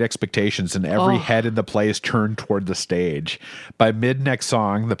into Great Expectations, and every head in the place turned toward the stage. By mid-next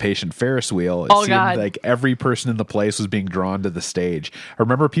song, The Patient Ferris Wheel, it seemed God. like every person in the place was being drawn to the stage. I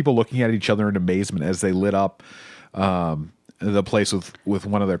remember people looking at each other in amazement as they lit up the place with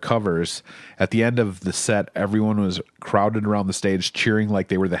one of their covers. At the end of the set, everyone was crowded around the stage cheering like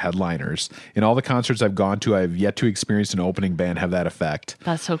they were the headliners. In all the concerts I've gone to, I've yet to experience an opening band have that effect.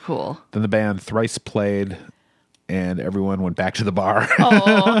 That's so cool. Then the band thrice played, and everyone went back to the bar.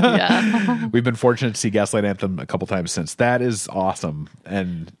 Oh, yeah. We've been fortunate to see Gaslight Anthem a couple times since. That is awesome.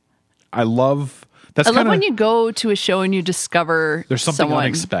 And I love... That's I love kinda, when you go to a show and you discover There's something someone.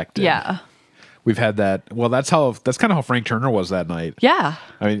 unexpected. Yeah. We've had that. Well, that's kind of how Frank Turner was that night. Yeah.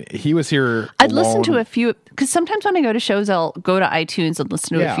 I mean, he was here I'd listen to alone. a few, because sometimes when I go to shows, I'll go to iTunes and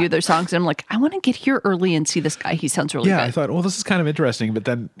listen to Yeah. a few of their songs. And I'm like, I want to get here early and see this guy. He sounds really Yeah, good. I thought, well, this is kind of interesting. But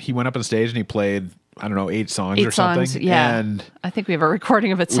then he went up on stage and he played, I don't know, 8 songs 8 or something. songs. Yeah. And I think we have a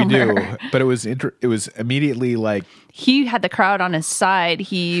recording of it we somewhere. do. But it was immediately like, He had the crowd on his side.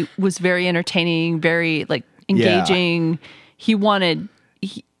 He was very entertaining, very like engaging. He wanted,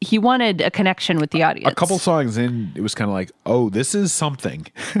 he wanted a connection with the audience. A couple songs in, it was kind of like, oh, this is something.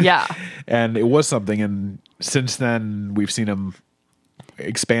 Yeah. And it was something. And since then, we've seen him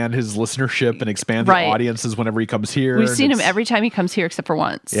expand his listenership and expand the Right. audiences whenever he comes here. We've and seen him it's- every time he comes here except for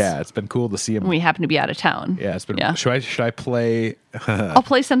once. Yeah, it's been cool to see him. We happen to be out of town. Yeah, it's been. Yeah. Should I play I'll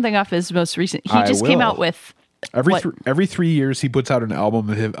play something off his most recent. He I just came will. out with every what? every 3 years he puts out an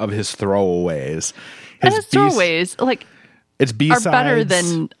album of his throwaways. And his B- throwaways like It's are B-sides. better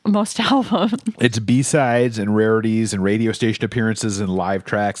than most albums. It's B-sides and rarities and radio station appearances and live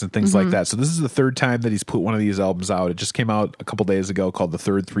tracks and things like that. So this is the third time that he's put one of these albums out. It just came out a couple days ago called The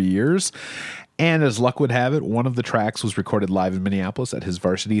Third 3 Years. And as luck would have it, one of the tracks was recorded live in Minneapolis at his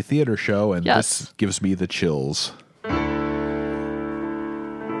Varsity Theater show. And Yes. this gives me the chills.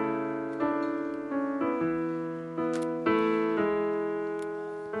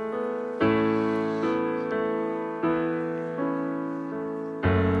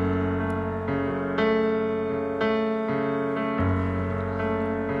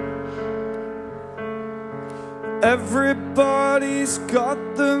 Everybody's got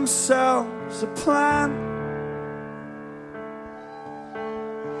themselves a plan,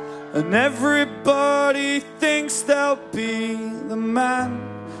 and everybody thinks they'll be the man,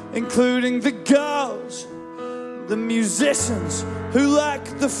 including the girls, the musicians who lack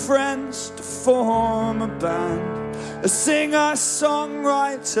the friends to form a band, the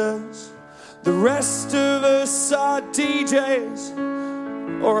singer-songwriters, the rest of us are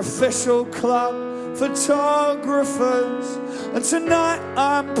DJs or official club photographers. And tonight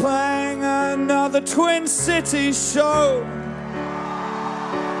I'm playing another Twin Cities show.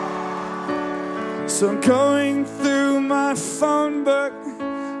 So I'm going through my phone book,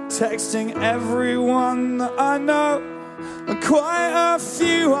 texting everyone that I know, and quite a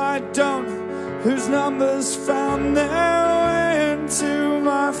few I don't, whose numbers found their way into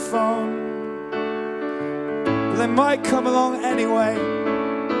my phone. But they might come along anyway.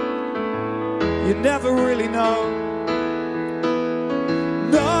 You never really know.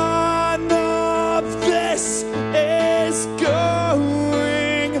 None of this is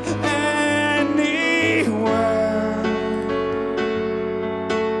going anywhere.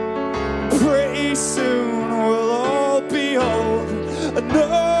 Pretty soon we'll all be old, and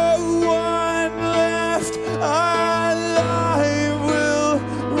no one left alive will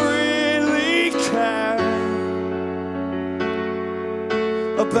really care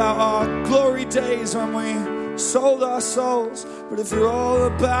about our glory days when we sold our souls. But if you're all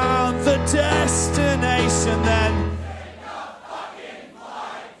about the destination, then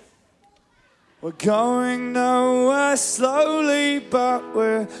we're going nowhere slowly, but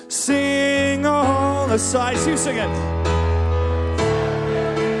we're seeing all the sights. You sing it.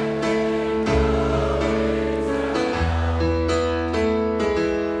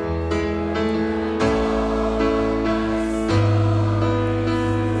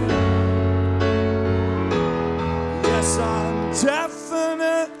 Yes, I'm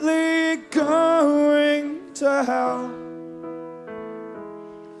definitely going to hell,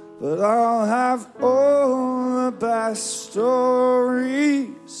 but I'll have all the best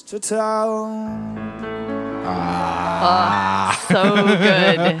stories to tell. So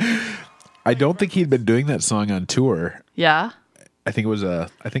good. I don't think he'd been doing that song on tour. Yeah. I think it was I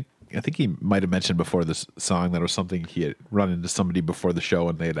think he might have mentioned before this song that it was something he had run into somebody before the show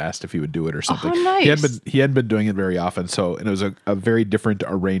and they had asked if he would do it or something. Oh, nice. He hadn't been doing it very often, and it was a very different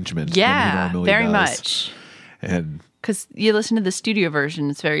arrangement than he Yeah, normally very does. much. And Because you listen to the studio version,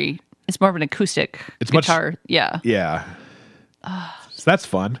 it's more of an acoustic It's much- guitar. Yeah. yeah. So that's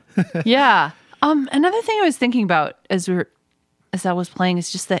fun. Yeah. Another thing I was thinking about as I was playing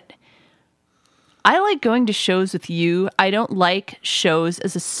is just that I like going to shows with you. I don't like shows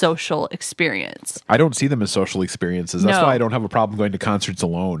as a social experience. I don't see them as social experiences. That's No. why I don't have a problem going to concerts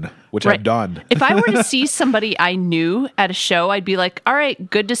alone, which Right. I've done. If I were to see somebody I knew at a show, I'd be like, all right,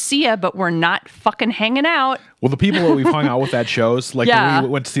 good to see you, but we're not fucking hanging out. Well, the people that we've hung out with at shows, like Yeah. when we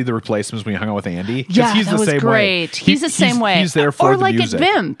went to see the Replacements, when we hung out with Andy, 'cause Yeah, he's that the was same great. way. He's the same way. He's there for or the like music.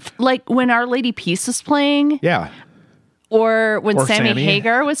 at VIMP, like when Our Lady Peace was playing, Yeah. or when Or Sammy Sammy.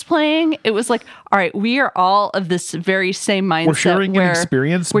 Hagar was playing. It was like, all right, we are all of this very same mindset. We're sharing an where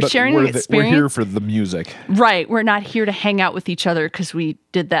experience, We're but sharing we're an experience. we're here for the music. Right. We're not here to hang out with each other because we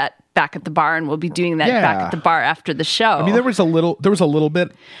did that back at the bar, and we'll be doing that back Yeah. at the bar after the show. I mean, there was a little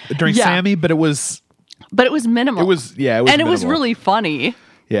bit during Yeah. Sammy, but it was minimal. it was and it was minimal. really funny.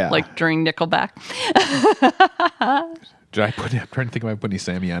 Yeah. Like during Nickelback. I'm trying to think if I put any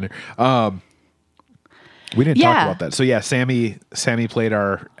Sammy on here. We didn't Yeah. talk about that. So yeah, Sammy played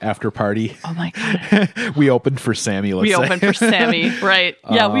our after party. Oh my God. We opened for Sammy. Let's We say. opened for Sammy, right?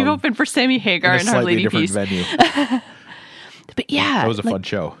 Yeah, we've opened for Sammy Hagar in a and Our slightly Lady different Peace. venue. But yeah, That was a like, fun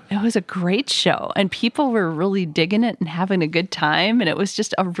show. It was a great show, and people were really digging it and having a good time, and it was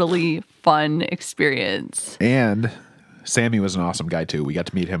just a really fun experience. And Sammy was an awesome guy too. We got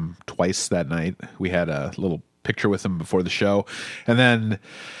to meet him twice that night. We had a little picture with him before the show, and then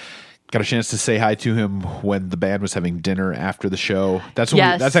got a chance to say hi to him when the band was having dinner after the show. That's when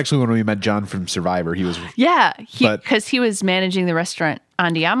Yes. that's actually when we met John from Survivor. He was Yeah, But- because he was managing the restaurant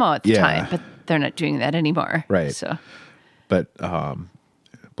Andiamo at the Yeah. time, but they're not doing that anymore. Right. So, but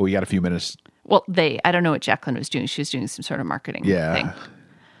we got a few minutes. well, I don't know what Jacqueline was doing. She was doing some sort of marketing Yeah. thing.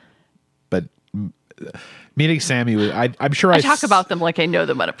 But meeting Sammy was I'm sure I talk about them like I know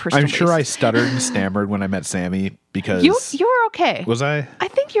them on a personal I'm sure I basis. stuttered and stammered when I met Sammy because You were okay. was I? I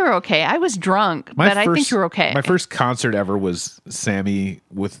think you were okay. I was drunk, but I think you were okay. My first concert ever was Sammy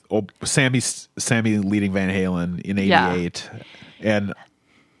with Sammy leading Van Halen in '88, and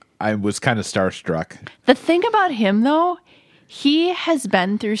I was kind of starstruck. The thing about him, though, he has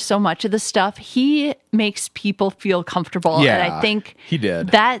been through so much of the stuff. He makes people feel comfortable, and Yeah, I think he did.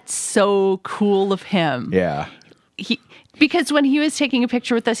 That's so cool of him. Yeah, Because when he was taking a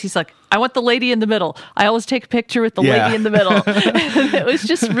picture with us, he's like, "I want the lady in the middle. I always take a picture with the Yeah. lady in the middle." And it was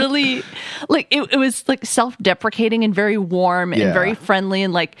just really like it was like self-deprecating and very warm and Yeah. very friendly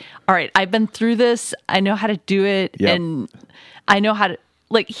and like, "All right, I've been through this. I know how to do it, Yep. and I know how to."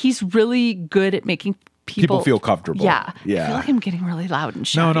 Like, he's really good at making people feel comfortable. Yeah, I Yeah. feel like I'm getting really loud and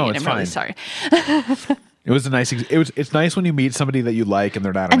shouty. no, and it's I'm really fine. sorry. it was a nice. It's nice when you meet somebody that you like and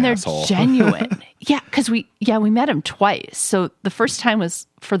they're not an And they're asshole. genuine. Yeah, because we met him twice. So the first time was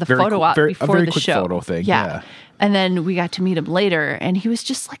for the Very photo quick- op very- a before very the quick show. photo thing, yeah. And then we got to meet him later, and he was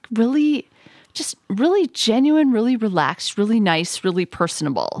just like really genuine, really relaxed, really nice, really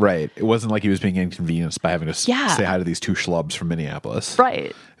personable. Right. It wasn't like he was being inconvenienced by having to Yeah. say hi to these two schlubs from Minneapolis.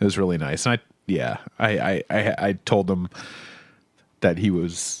 Right. It was really nice. And I told him that he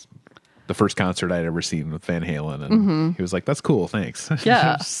was the first concert I'd ever seen with Van Halen, and he was like, "That's cool, thanks." Mm-hmm.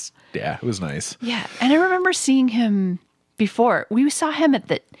 Yeah. It was nice. Yeah. And I remember seeing him before. We saw him at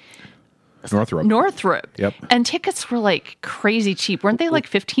the Northrop. Yep. And tickets were like crazy cheap. Weren't they like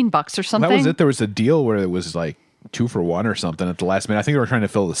 $15 or something? That was it. There was a deal where it was like 2 for 1 or something at the last minute. I think they were trying to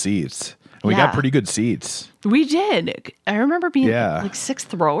fill the seats, and we Yeah. got pretty good seats. We did. I remember being Yeah. like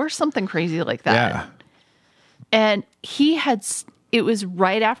 6th row or something crazy like that. Yeah. And it was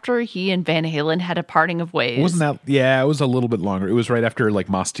right after he and Van Halen had a parting of ways. Wasn't that? Yeah, it was a little bit longer. It was right after like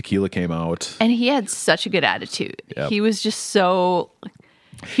Mas Tequila came out. And he had such a good attitude. Yep. He was just so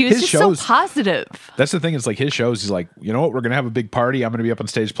His shows- so positive. That's the thing. It's like his shows. He's like, you know what? We're gonna have a big party. I'm gonna be up on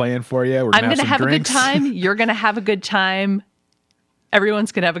stage playing for you. We're I'm gonna going to have have some a good drinks. time. You're going to have a good time.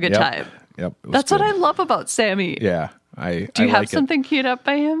 Everyone's going to have a good Yep. time. Yep. it was That's what good. I love about Sammy. Yeah. Do you I have like it. something queued up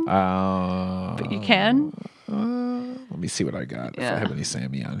by him? But you can? Let me see what I got. If Yeah. I have any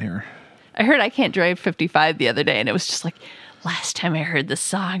Sammy on here. I heard I Can't Drive 55 the other day, and it was just like, last time I heard this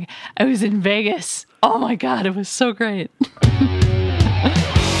song, I was in Vegas. Oh my God, it was so great.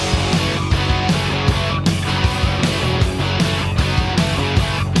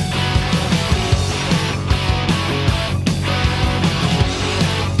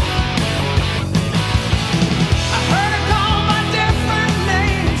 I heard it called by different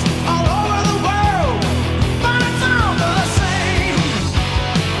names all over the world, but it's all the same.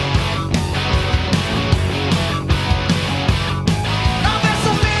 Now there's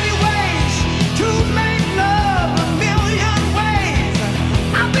so many ways to make love, a million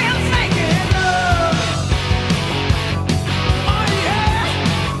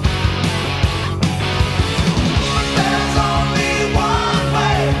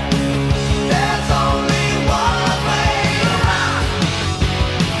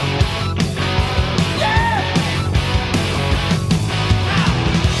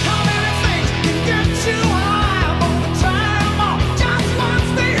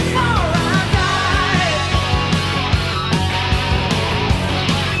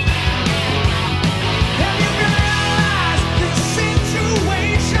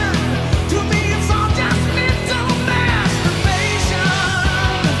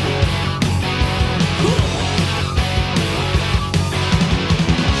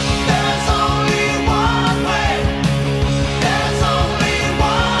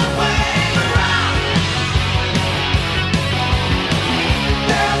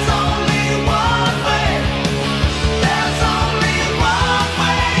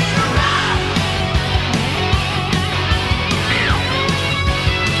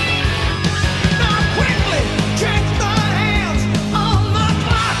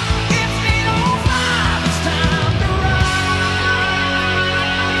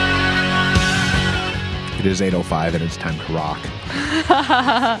It is 8:05 and it's time to rock.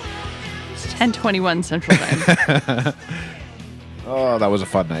 10:21 Central Time. Oh, that was a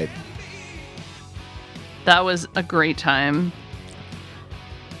fun night. That was a great time.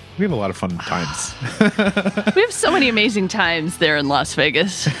 We have a lot of fun times. We have so many amazing times there in Las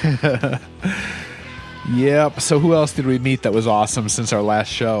Vegas. Yep. So who else did we meet that was awesome since our last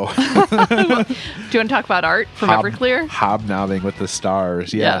show? Do you want to talk about art from Everclear? Hobnobbing with the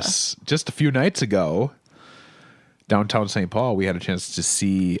stars. Yes. Yeah. Just a few nights ago, downtown St. Paul, we had a chance to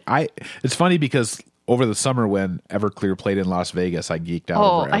see. It's funny because over the summer when Everclear played in Las Vegas, I geeked out.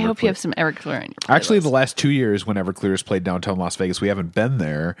 Oh, over I hope you Everclear. have some Everclear in your playlist. Actually, the last 2 years when Everclear has played downtown Las Vegas, we haven't been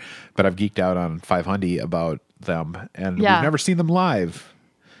there, but I've geeked out on 500 about them, and Yeah. we've never seen them live.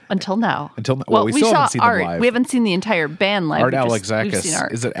 Until now. Well, we still saw haven't seen them Art. live. We haven't seen the entire band live. Art We've seen Alexakis.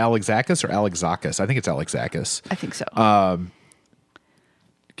 Art. Is it Alexakis or Alexakis? I think it's Alexakis. I think so.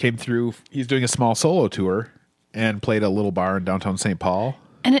 Came through. He's doing a small solo tour and played a little bar in downtown St. Paul.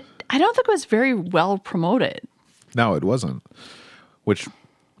 And I don't think it was very well promoted. No, it wasn't, which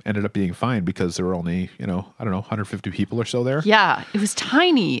ended up being fine because there were only, 150 people or so there. Yeah, it was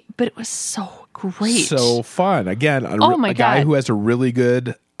tiny, but it was so great. So fun. Again, Oh my a guy God. who has a really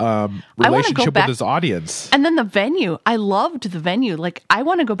good relationship with back- his audience. And then the venue. I loved the venue. Like, I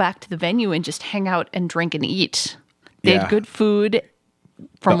want to go back to the venue and just hang out and drink and eat. They Yeah. had good food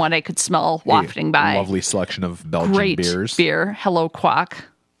from what I could smell wafting by. Lovely selection of Belgian Great beers. beer. Hello, Quack.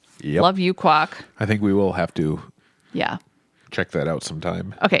 Yep. Love you, Quack. I think we will have to Yeah. check that out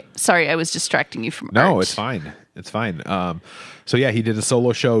sometime. Okay. Sorry, I was distracting you from No, art. it's fine. It's fine. So yeah, he did a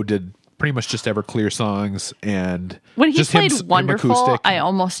solo show, did pretty much just Everclear songs, and When he just played him Wonderful, acoustic. I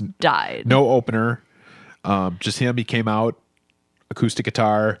almost died. No opener, just him. He came out, acoustic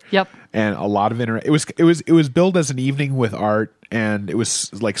guitar. Yep. And a lot of it was billed as an evening with Art, and it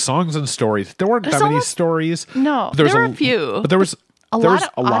was like songs and stories. There weren't There's that many almost- stories. No, but there were a few. But there was A there lot was of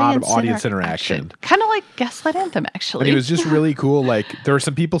a lot of audience interaction. interaction. Kind of like Gaslight Anthem, actually. And it was just really cool. Like, there were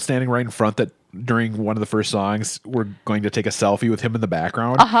some people standing right in front that during one of the first songs were going to take a selfie with him in the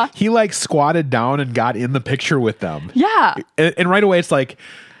background. Uh-huh. He like squatted down and got in the picture with them. Yeah. And right away it's like,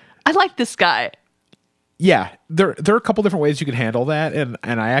 I like this guy. yeah, there are a couple different ways you can handle that. And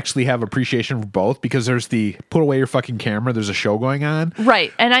I actually have appreciation for both, because there's the put away your fucking camera. There's a show going on.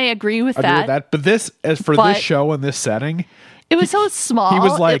 Right. And I agree with I agree with that. But this But- show in this setting, It was so small. he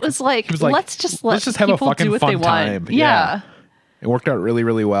was like, let's just let have a people fucking do what fun they time. want. Yeah. It worked out really,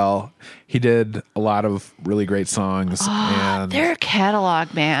 really well. He did a lot of really great songs. And Their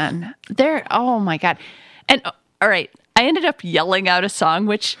catalog, man. Oh my God. And all right. I ended up yelling out a song,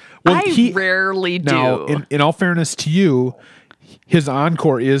 which I rarely do. Now, in all fairness to you, his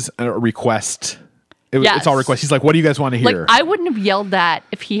encore is a request. Yes. It's all request. He's like, what do you guys want to Like, hear? I wouldn't have yelled that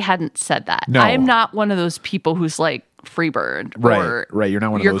if he hadn't said that. No. I am not one of those people who's like Freebird or Right. You're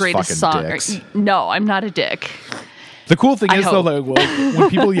not one of your those greatest fucking song. dicks. No, I'm not a dick. The cool thing I is, though, hope. that when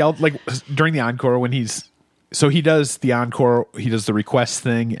people yell, like during the encore, so he does the encore, he does the request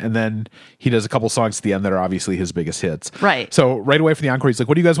thing, and then he does a couple songs at the end that are obviously his biggest hits. Right. So right away from the encore, he's like,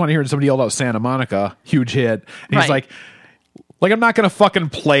 what do you guys want to hear? And somebody yelled out Santa Monica, huge hit. And he's Right. like, I'm not going to fucking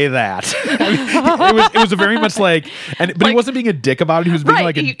play that. I mean, it was a very much but he Like- wasn't being a dick about it. He was being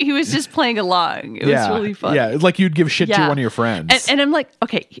Right. like, He was just playing along. It was really fun. Yeah, like you'd give shit to one of your friends. And I'm like,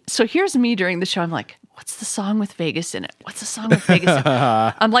 okay, so here's me during the show. I'm like, what's the song with Vegas in it? What's the song with Vegas in it?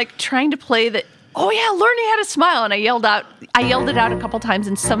 I'm like trying to play the, oh yeah, Learning How to Smile. And I yelled it out a couple times,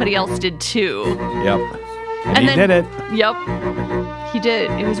 and somebody else did too. Yep. And he then, did it. Yep. He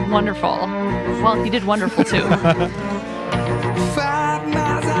did. It was wonderful. Well, he did wonderful too. 5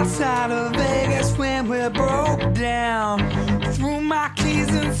 miles outside of Vegas when we broke down. Threw my keys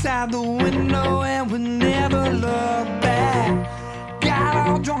inside the window and we never looked back. Got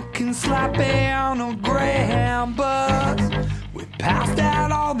all drunk and sloppy on a Greyhound bus. We passed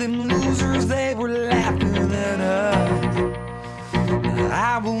out all them losers, they were laughing at us.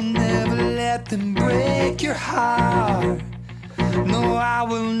 I will never let them break your heart. No, I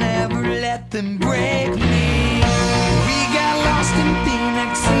will never let them break me. We got lost in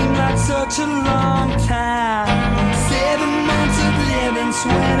Phoenix, seemed like such a long time. 7 months of living,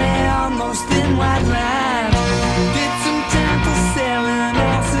 sweating on those thin white lines. Did some time for selling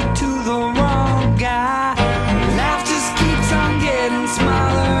acid to the wrong guy. Life just keeps on getting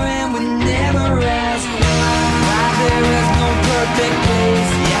smaller and we never ask why there is no perfect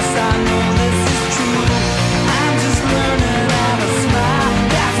place. Yes, I know this is true. I'm just learning how to smile.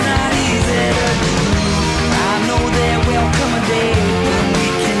 That's not easy to do. I know there will come a day when we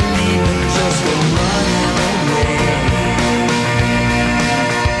can leave and just go running away.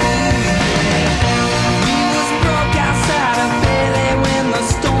 We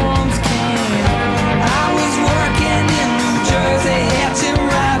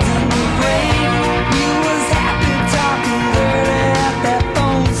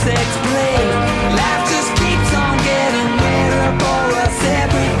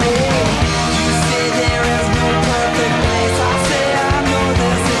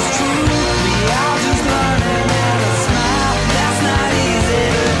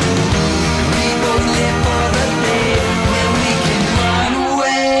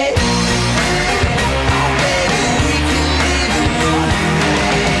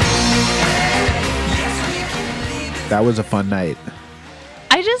That was a fun night.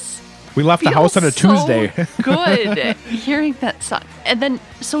 I just We left the feel house on a so Tuesday. good hearing that song. And then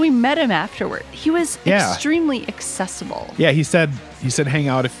so we met him afterward. He was Yeah. extremely accessible. Yeah, he said hang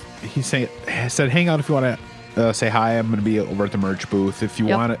out if hang out if you want to say hi. I'm going to be over at the merch booth if you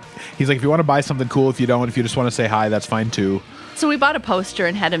Yep. want to. He's like, if you want to buy something cool, if you don't, if you just want to say hi, that's fine too. So we bought a poster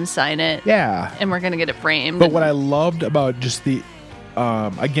and had him sign it. Yeah. And we're gonna get it framed. But what I loved about just the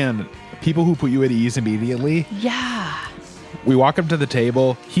again, people who put you at ease immediately. Yeah. We walk up to the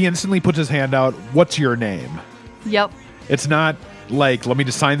table. He instantly puts his hand out. What's your name? Yep. It's not like, let me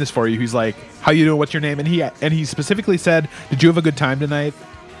just sign this for you. He's like, how you doing? What's your name? And he specifically said, did you have a good time tonight?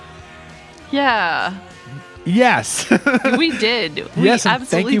 Yeah. Yes. We did. We Yes, and thank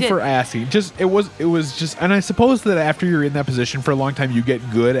absolutely you did. for asking. It was just, and I suppose that after you're in that position for a long time, you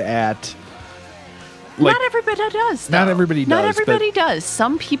get good at. Like, not everybody does. Not though. everybody Not does, but- everybody does.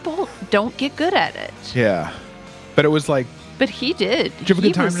 Some people don't get good at it. yeah, but it was like, But he did. did you have a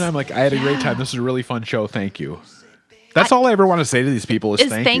good time tonight? I'm like, I had a great Yeah. time. This was a really fun show. Thank you. That's all I ever want to say to these people is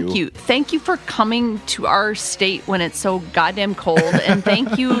Thank you. Thank you for coming to our state when it's so goddamn cold. And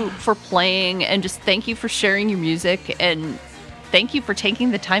thank you for playing. And just thank you for sharing your music. And thank you for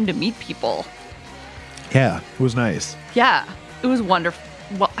taking the time to meet people. Yeah, it was nice. Yeah. It was wonderful.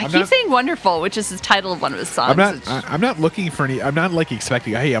 Well, I I'm keep not- saying wonderful, which is the title of one of his songs. I'm not looking for any. I'm not like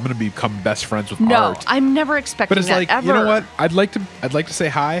expecting. Hey, I'm going to become best friends with no, art. I'm never expecting But it's that like, ever. you know what? I'd like to say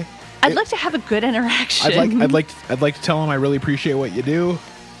hi. I'd like to have a good interaction. I'd like to tell him I really appreciate what you do,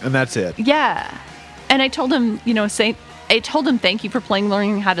 and that's it. Yeah. And I told him, I told him thank you for playing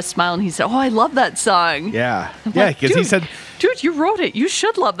Learning How to Smile, and he said, oh, I love that song. Yeah, I'm yeah, like, because he said dude, you wrote it. You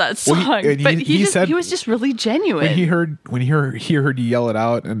should love that Well, song. and but he said- he was just really genuine. when he heard you yell it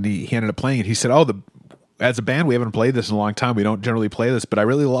out, and he ended up playing it. He said, "Oh, as a band, we haven't played this in a long time. We don't generally play this, but I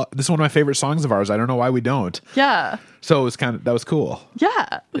really love this is one of my favorite songs of ours. I don't know why we don't." Yeah. So it was that was cool. Yeah.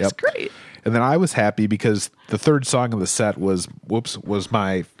 It was Yep. great. And then I was happy because the third song of the set was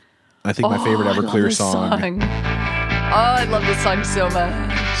my favorite I love Everclear this song. Oh, I love this song so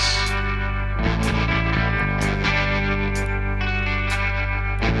much.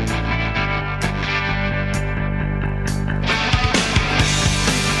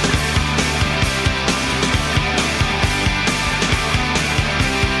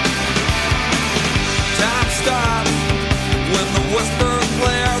 Time stops when the whispers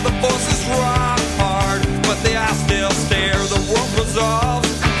flare, the voices rock hard, but the eyes still stare. The world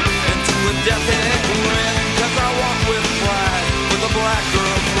resolves into a deathhead grin, 'cause I walk with pride with a black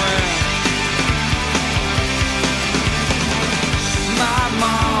girlfriend. My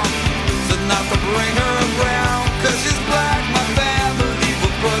mom said not to bring her around, 'cause she's black, my family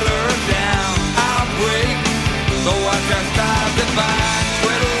will put her down. I'll break, so I chastise divine,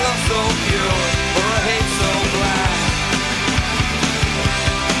 swear to love so pure, for a hate so blind.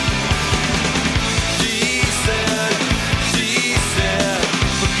 She said,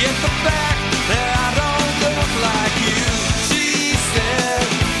 forget the fact that I don't look like you. She said,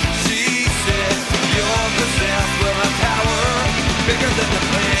 you're possessed with a power bigger than the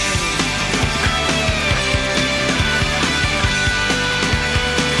pain.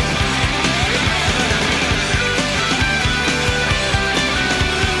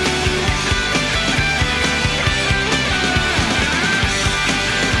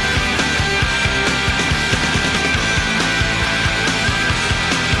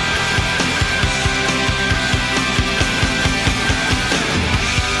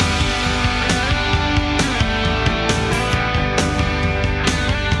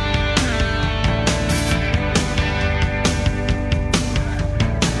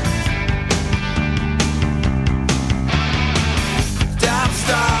 Time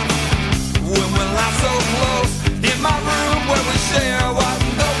stops when we lie so close in my room where we share what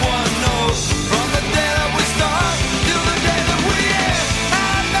no one knows. From the day that we start till the day that we end, I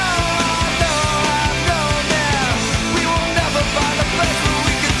know now we will never find a place where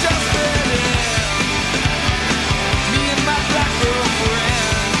we can just fit in. Me and my black girlfriend.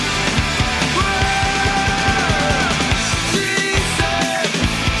 She said,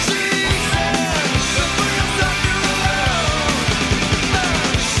 to bring us up to the love.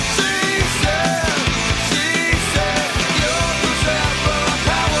 She said, you're possessed by a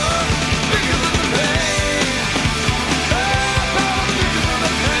power bigger than the pain. A power bigger than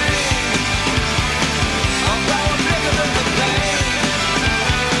the pain. A power bigger than the pain.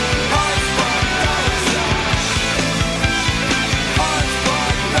 Hearts spark, dollar sign. Hearts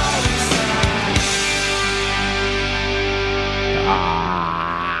spark, dollar sign.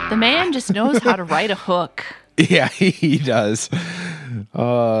 The man just knows how to write a hook. Yeah, he does.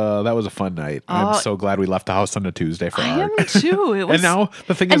 That was a fun night. I'm so glad we left the house on a Tuesday for I am art. too. It was, And now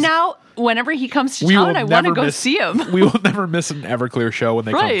the thing and is, now whenever he comes to we will town, I want to never go miss- see him. We will never miss an Everclear show when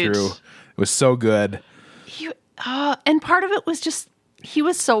they Right. come through. It was so good. And part of it was just he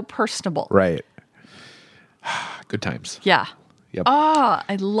was so personable. Right. Good times. Yeah. Yep.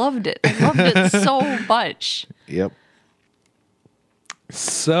 I loved it. I loved it so much. Yep.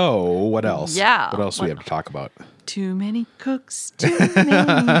 So, what else? Yeah. What else do we have to talk about? Too many cooks. Too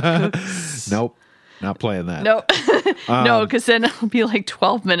many cooks. Nope. Not playing that. No. No, because then it'll be like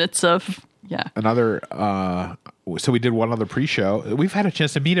 12 minutes of Another so we did one other pre-show. We've had a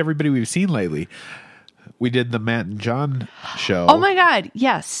chance to meet everybody we've seen lately. We did the Matt and John show. Oh my God.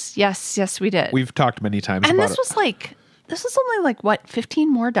 Yes, we did. We've talked many times and about this it. was only like what, $15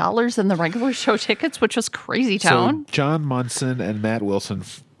 more than the regular show tickets, which was crazy town. So John Munson and Matt Wilson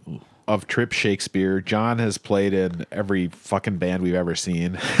of Trip Shakespeare. John has played in every fucking band we've ever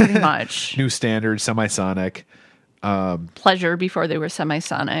seen. Pretty much. New Standard, Semisonic. Pleasure before they were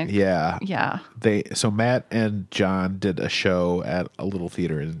Semisonic. Yeah. Yeah. So Matt and John did a show at a little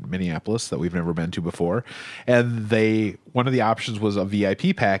theater in Minneapolis that we've never been to before. And one of the options was a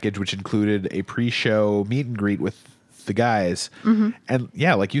VIP package, which included a pre-show meet and greet with the guys. Mm-hmm. And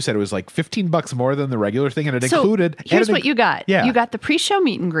yeah, like you said, it was like $15 more than the regular thing. And it So included. here's and it what you got. Yeah. You got the pre-show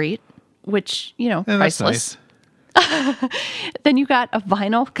meet and greet, which, And that's priceless. nice. Then you got a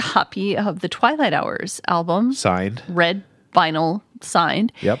vinyl copy of the Twilight Hours album, Signed. red vinyl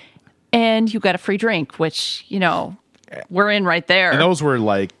signed. Yep. And you got a free drink, which, we're in right there. And those were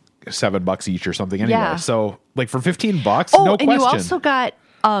like $7 each or something anyway. Yeah. So like for $15, oh, no and question. you also got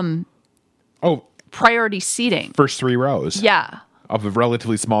oh, priority seating. first 3 rows. Yeah. Of a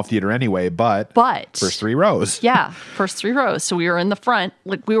relatively small theater anyway, but But first 3 rows. yeah, first 3 rows. So we were in the front,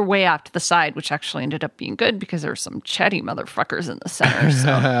 like we were way off to the side, which actually ended up being good because there were some chatty motherfuckers in the center.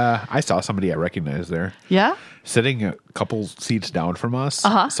 So. I saw somebody I recognized there. Yeah. Sitting a couple seats down from us.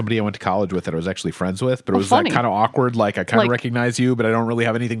 Uh-huh. Somebody I went to college with that I was actually friends with, but it was funny. that kind of awkward, like I kind of Like- recognize you, but I don't really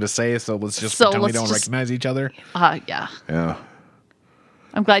have anything to say, so let's just So pretend we let's don't just- recognize each other. Yeah. Yeah.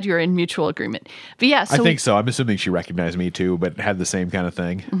 I'm glad you're in mutual agreement. But yeah, so I think so. I'm assuming she recognized me too, but had the same kind of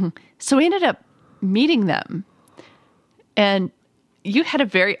thing. So we ended up meeting them, and you had a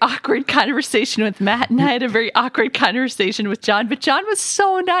very awkward conversation with Matt, and I had a very awkward conversation with John, but John was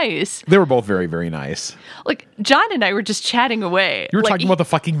so nice. They were both very, very nice. Like, John and I were just chatting away. You were Like, talking about the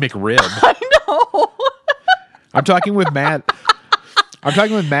fucking McRib. I know. I'm talking with Matt.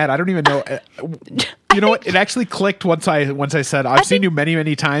 I don't even know. You know what? It actually clicked once I said, I've seen you many,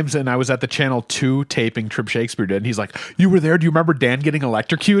 many times, and I was at the Channel 2 taping Trip Shakespeare did. And he's like, you were there? Do you remember Dan getting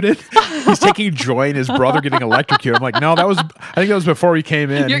electrocuted? He's taking joy in his brother getting electrocuted. I'm like, no, I think that was before he came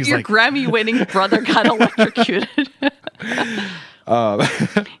in. Your He's like, Grammy-winning brother got electrocuted.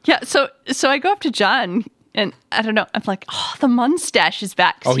 Yeah, so I go up to John, and I don't know. I'm like, oh, the mustache is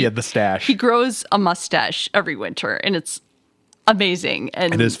back. oh, he had the stash. He grows a mustache every winter, and it's amazing.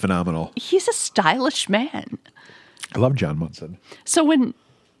 And It is phenomenal. he's a stylish man. I love John Munson. So when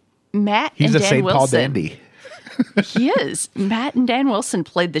Matt He's and a Dan St. Paul Wilson, dandy. he is. Matt and Dan Wilson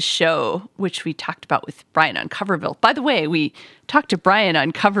played the show, which we talked about with Brian on Coverville. By the way, we talked to Brian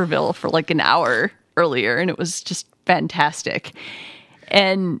on Coverville for like an hour earlier, and it was just fantastic.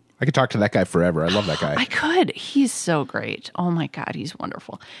 And I could talk to that guy forever. I love that guy. I could. He's so great. Oh my God, he's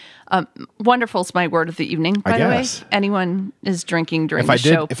wonderful. Wonderful is my word of the evening, by the way. guess. Anyone is drinking during the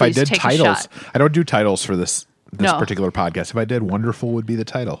show, if I please did take a titles, shot. I don't do titles for this No. particular podcast. If I did, wonderful would be the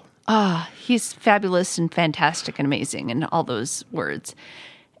title. He's fabulous and fantastic and amazing and all those words.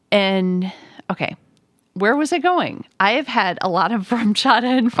 And okay, where was I going? I have had a lot of Vermchata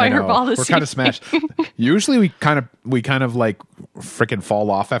and I know. Fireball this We're kind of evening. smashed. Usually we kind of like freaking fall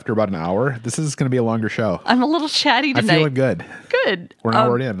off after about an hour. This is going to be a longer show. I'm a little chatty I'm tonight. feeling good. Good. We're an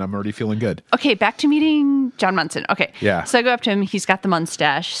hour in. I'm already feeling good. Okay, back to meeting John Munson. Okay. Yeah. So I go up to him. He's got the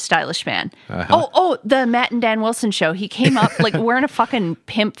mustache, stylish man. Oh, the Matt and Dan Wilson show. He came up like wearing a fucking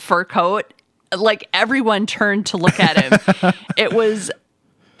pimp fur coat. Like everyone turned to look at him. It was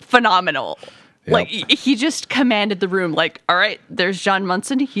phenomenal. Yep. Like he just commanded the room. Like, all right, there's John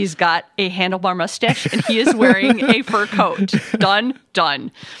Munson. He's got a handlebar mustache and he is wearing a fur coat.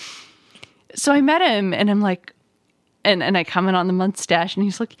 Done. So I met him and I'm like, and I comment on the mustache and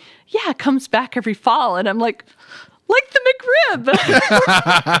he's like, yeah, it comes back every fall. And I'm like the McRib.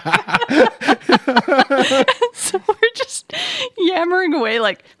 So we're just yammering away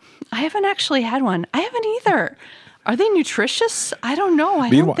like, I haven't actually had one. I haven't either. Are they nutritious? I don't know. I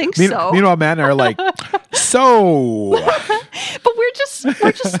don't think so. Meanwhile, Matt and I are like, so. But we're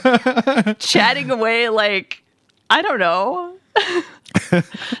just chatting away like, I don't know.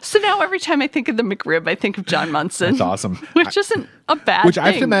 So now every time I think of the McRib, I think of John Munson. That's awesome. Which isn't a bad Which thing. I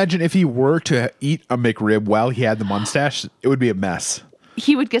have to imagine if he were to eat a McRib while he had the mustache, it would be a mess.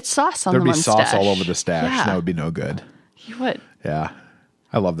 He would get sauce on There'd the be mustache. sauce all over the stash. Yeah, That would be no good. he would. Yeah.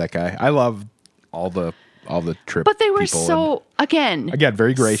 I love that guy. I love all the trip But they were people so, again,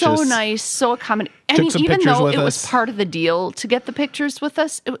 very gracious. so nice, so accommodating. I Took mean, some even pictures though with it was us. part of the deal to get the pictures with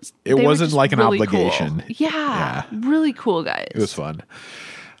us, It they were wasn't just like an really cool. obligation. Yeah, really cool guys. It was fun.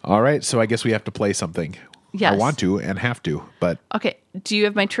 All right, so I guess we have to play something. Yes. I want to and have to, but Okay, do you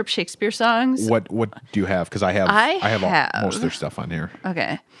have my Trip Shakespeare songs? what do you have? Because I have have- most of their stuff on here.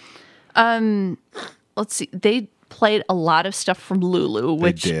 Okay. Let's see. They played a lot of stuff from Lulu,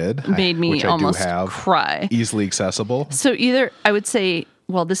 which did. made me Which I do almost have. cry. Easily accessible. So either I would say,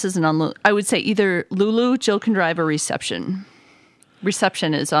 well, this isn't on Lulu. I would say either Lulu, Jill Can Drive, or Reception.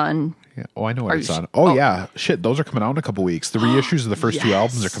 Reception is on. Yeah. Oh, I know what Are it's you on. sh- Oh, oh. yeah. Shit, those are coming out in a couple weeks. The reissues of the first two Yes.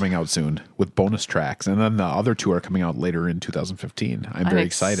 albums are coming out soon with bonus tracks. And then the other two are coming out later in 2015. I'm very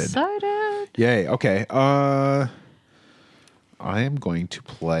excited. Yay. Okay. I am going to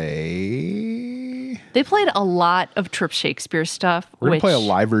play. They played a lot of Trip Shakespeare stuff. We're going which, to play a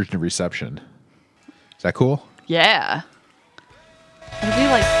live version of Reception. Is that cool? Yeah. It'd be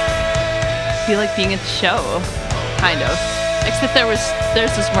like being at the show, kind of. Except there's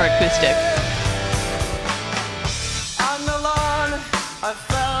this more acoustic. On the lawn, I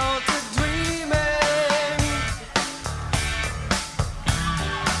felt it dreaming.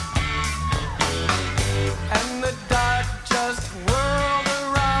 And the dark just whirled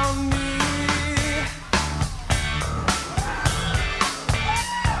around me.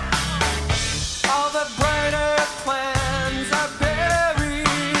 All the brighter plans are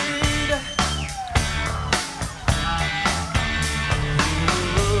buried.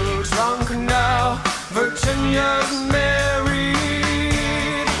 Drunk now, Virginia's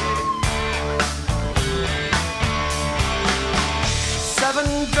married. Seven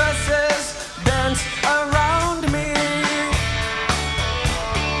dresses dance around me.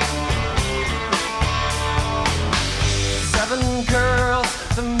 Seven girls,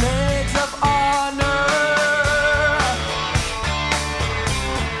 the maids of honor.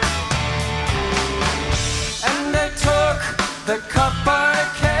 And they took the cup I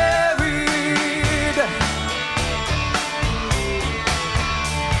carried.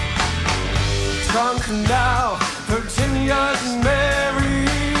 Drunk now, Virginia's married.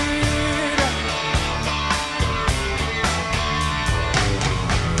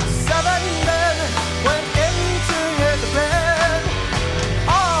 Seven men went into his bed,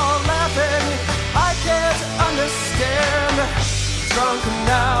 all laughing. I can't understand. Drunk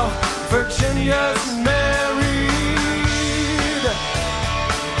now, Virginia's married.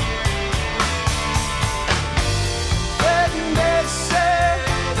 Then they say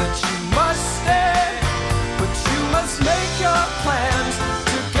that you must stay, but you must make your plans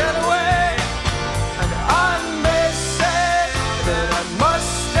to get away. And I may say that I must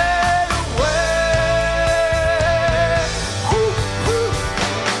stay away. Woo, woo.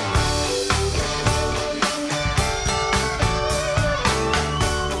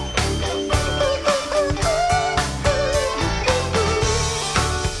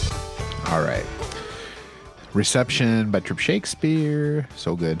 All right. Reception by Trip Shakespeare.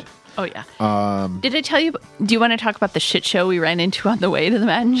 So good. Oh yeah. Did I tell you? Do you want to talk about the shit show we ran into on the way to the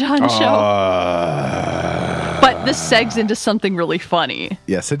Matt and John show? But this segs into something really funny.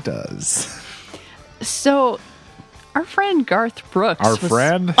 Yes, it does. So, our friend Garth Brooks, Our was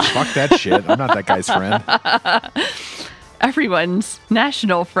friend? Fuck that shit. I'm not that guy's friend. everyone's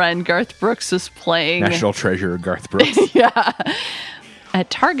national friend, Garth Brooks, was playing National treasure Garth Brooks. at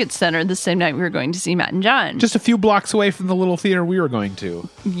Target Center the same night we were going to see Matt and John. Just a few blocks away from the little theater we were going to.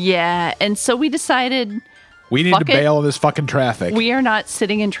 Yeah, and so we decided We need Fuck to it. bail this fucking traffic. we are not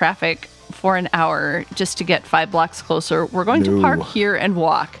sitting in traffic for an hour just to get 5 blocks closer. We're going to No. park here and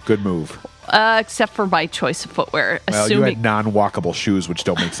walk, Good move. except for my choice of footwear. Well, you Assuming had non-walkable shoes, which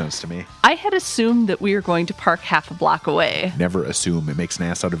don't make sense to me. I had assumed that we were going to park half a block away, Never assume. It makes an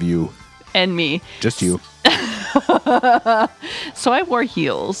ass out of you. and me. Just you. So I wore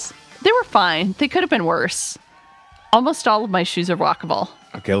heels. They were fine. They could have been worse. Almost all of my shoes are walkable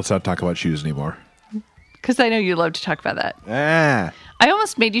Okay, let's not talk about shoes anymore. because I know you love to talk about that. Ah. I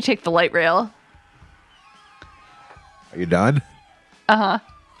almost made you take the light rail. Are you done?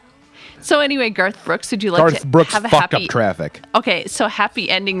 So anyway, Garth Brooks, would you like Garth to Brooks have a fucked happy? up traffic. Okay, so happy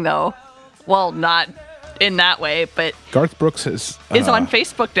ending though. Well, not in that way, but Garth Brooks is on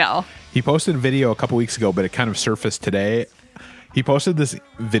Facebook now. He posted a video a couple weeks ago, but it kind of surfaced today. He posted this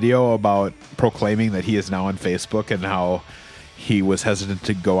video about proclaiming that he is now on Facebook and how he was hesitant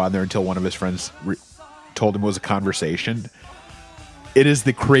to go on there until one of his friends told him it was a conversation. It is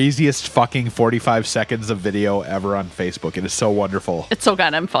the craziest fucking 45 seconds of video ever on Facebook. It is so wonderful. It's so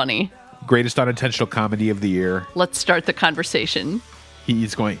goddamn funny. Greatest unintentional comedy of the year. Let's start the conversation. He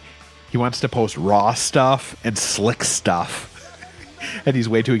wants to post raw stuff and slick stuff. And he's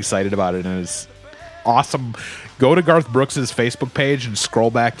way too excited about it, and it's awesome. Go to Garth Brooks' Facebook page and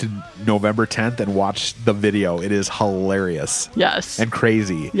scroll back to November 10th and watch the video. It is hilarious. Yes. And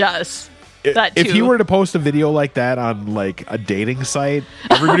crazy. Yes. That too. If he were to post a video like that on like a dating site,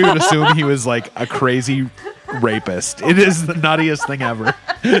 everybody would assume he was like a crazy rapist. It is the nuttiest thing ever.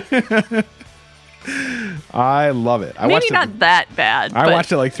 I love it. Maybe not that bad. I but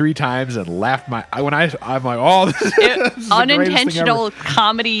watched it like 3 times and laughed I'm like, oh, this is the greatest thing unintentional ever.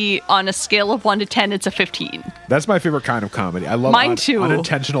 comedy on a scale of 1 to 10, it's a 15. That's my favorite kind of comedy. I love Mine too.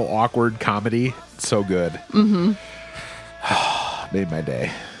 Unintentional awkward comedy. It's so good. Mm-hmm. Made my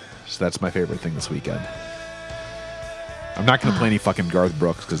day. So that's my favorite thing this weekend. I'm not going to play any fucking Garth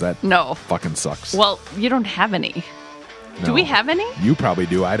Brooks because that No. fucking sucks. Well, you don't have any. Do No. we have any? You probably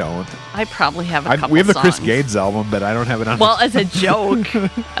do. I don't. I probably have a couple We have the Chris songs. Gaines album, but I don't have it on. Well, as a joke.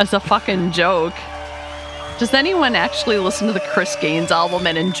 As a fucking joke. Does anyone actually listen to the Chris Gaines album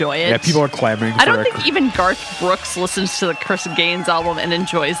and enjoy it? yeah, people are clamoring for I don't a- think even Garth Brooks listens to the Chris Gaines album and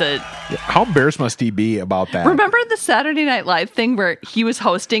enjoys it. How embarrassed must he be about that? Remember the Saturday Night Live thing where he was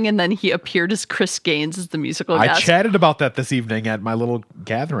hosting and then he appeared as Chris Gaines as the musical I guest? chatted about that this evening at my little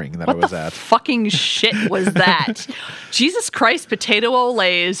gathering that I What was the at. fucking shit was that? Jesus Christ, potato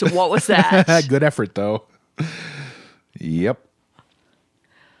olays. What was that? Good effort, though. Yep.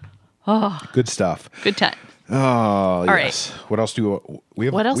 Oh, Good stuff. good time. Oh, right. yes. What else do we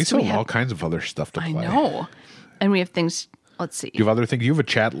have? What else we do still we have have? all kinds of other stuff to I play. know. And we have things, let's see. Do you have other things? You have a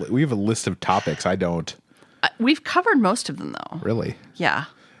chat. We have a list of topics. I don't We've covered most of them though. really. Yeah.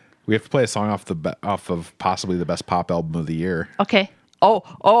 We have to play a song off of possibly the best pop album of the year. Okay.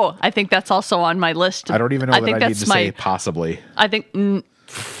 Oh, I think that's also on my list. I don't even know that think I need that's to say possibly. I think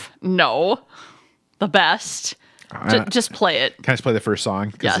no, the best. Just play it. Can I just play the first song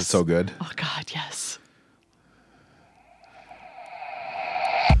because Yes. it's so good? Oh God, yes.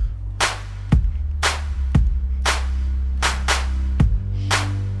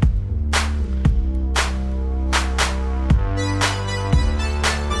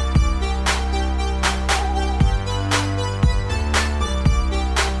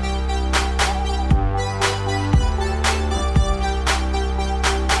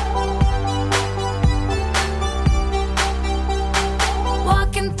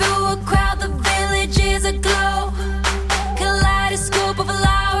 Walking through a crowd, the village is aglow. Kaleidoscope of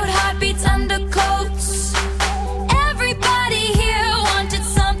loud heartbeats under coats. Everybody here wanted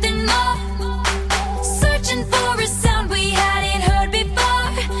something more. Searching for a sound we hadn't heard before.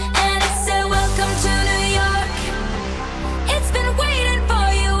 And it said, welcome to New York. It's been waiting for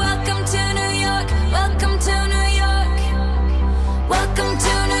you. Welcome to New York. Welcome to New York. Welcome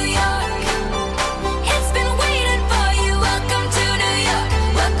to New York. It's been waiting for you. Welcome to New York.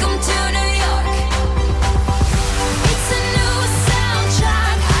 Welcome to New York. It's a new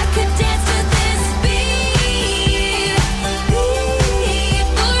soundtrack. I could dance to this beat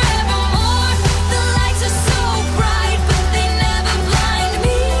forevermore. The lights are so bright, but they never blind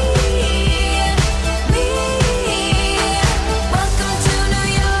me. Welcome to New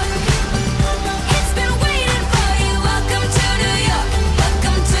York. It's been waiting for you. Welcome to New York.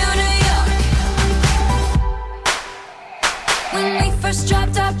 Welcome to New York. When we first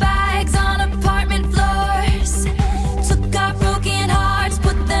dropped our bags on apartment floors, took our broken hearts,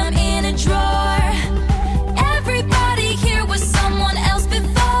 put them in a drawer. Everybody here was someone else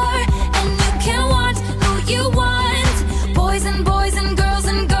before, and you can want who you want. Boys and girls and girls.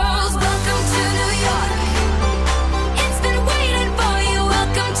 Welcome to New York. It's been waiting for you.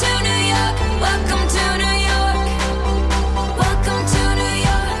 Welcome to New York. Welcome to New York. Welcome to New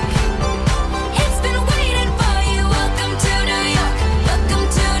York. It's been waiting for you. Welcome to New York. Welcome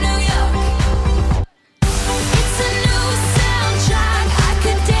to New York. It's a new soundtrack. I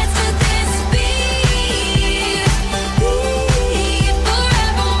could dance to this beat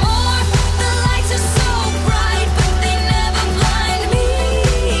forevermore. The lights are so bright, but they never blind me.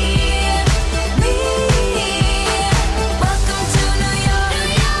 Welcome to New York.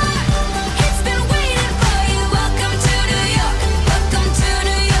 It's been waiting for you. Welcome to New York. Welcome to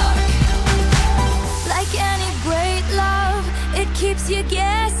New York. Like any great love, it keeps you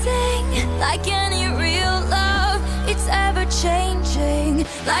guessing. Like any real love, it's ever changing.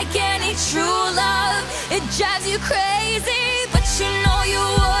 Like any true love, it drives you crazy. But you know you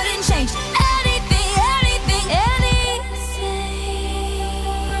wouldn't change anything, anything, anything.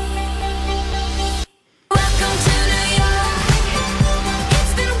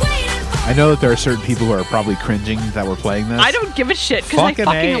 I know that there are certain people who are probably cringing that we're playing this. I don't give a shit because I Fucking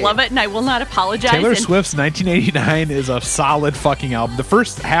fucking A. love it and I will not apologize. Taylor And Swift's 1989 is a solid fucking album. The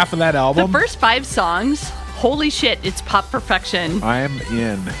first half of that the album, first 5 songs, holy shit, it's pop perfection. I'm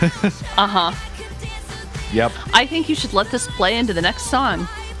in. Uh-huh. Yep. I think you should let this play into the next song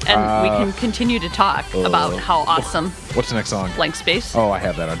and we can continue to talk about how awesome What's the next song? Blank Space. Oh, I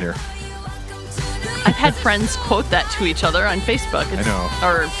have that on here. I've had friends quote that to each other on Facebook. I know.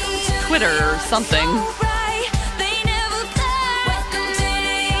 Or Twitter or something.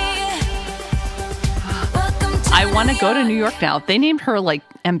 I want to go to New York now. They named her like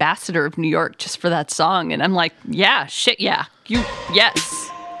ambassador of New York just for that song. And I'm like, yeah, shit, yeah. Yes.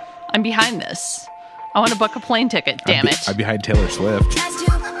 I'm behind this. I want to book a plane ticket, damn it. I'm behind Taylor Swift.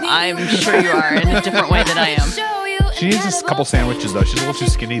 I'm sure you are in a different way than I am. She needs a couple sandwiches, though. She's a little too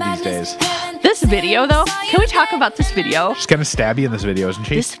skinny these days. This video, though, can we talk about this video? She's kind of stabby in this video, isn't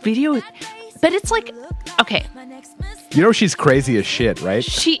she? This video, but it's like, okay, You know she's crazy as shit, right?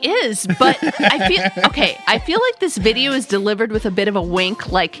 she is, but I feel like this video is delivered with a bit of a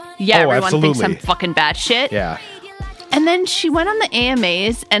wink, like, yeah, Oh, everyone thinks absolutely. I'm fucking batshit. Yeah. And then she went on the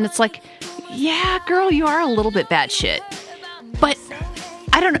AMAs, and it's like, yeah, girl, you are a little bit batshit. But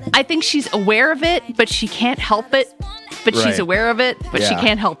I don't know. I think she's aware of it, but she can't help it. But Right. she's aware of it, but she Yeah.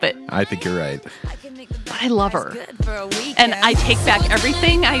 can't help it. I think you're right. But I love her. And I take back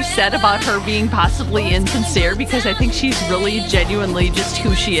everything I said about her being possibly insincere because I think she's really genuinely just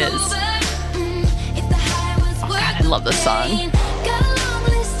who she is. Oh God, I love this song.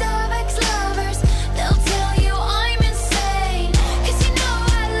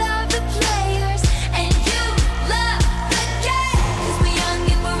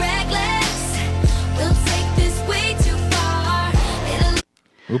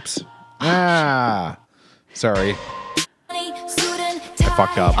 Oops. Ah. Sorry. I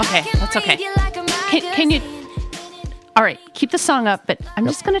fucked up. Okay, that's okay. Can you... All right, keep the song up, but I'm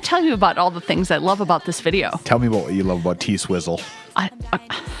just going to tell you about all the things I love about this video. Tell me what you love about T-Swizzle. God,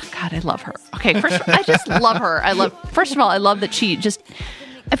 I love her. Okay, first, I just love her. First of all, I love that she just,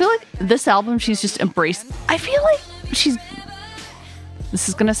 I feel like this album, she's just embraced. I feel like this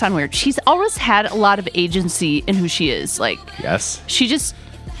is going to sound weird. She's always had a lot of agency in who she is. Like, Yes. she just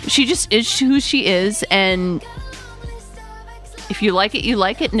is who she is, and if you like it, you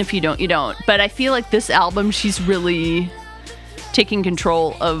like it, and if you don't, you don't. But I feel like this album, she's really taking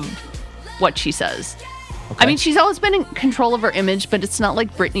control of what she says. Okay. I mean, she's always been in control of her image, but it's not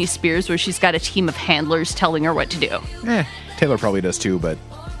like Britney Spears where she's got a team of handlers telling her what to do. Taylor probably does too, but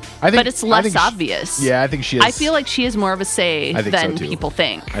I think. But it's I less think she- obvious. yeah, I think she is. I feel like she has more of a say I think so, than too. people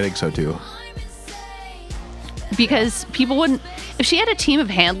think. I think so too. Because people wouldn't, if she had a team of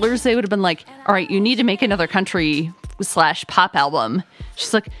handlers, they would have been like, all right, you need to make another country/pop album.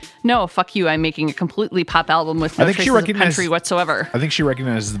 She's like, no, fuck you. I'm making a completely pop album with no I think she traces of recognized- country whatsoever. I think she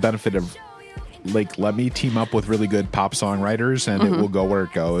recognizes the benefit of, like, let me team up with really good pop songwriters, and Mm-hmm. it will go where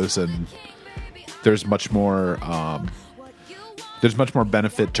it goes. And there's much more. There's much more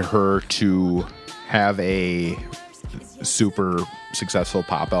benefit to her to have a super successful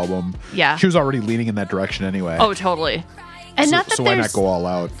pop album. Yeah. She was already leaning in that direction anyway. Oh, totally. And so, not that so why there's, not go all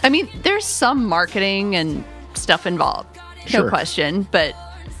out? I mean, there's some marketing and stuff involved. No Sure. question. But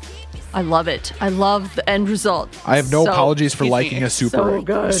I love it. I love the end result. I have no So- apologies for excuse me, liking a it's super so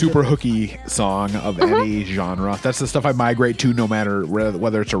good. super hooky song of any genre. That's the stuff I migrate to, no matter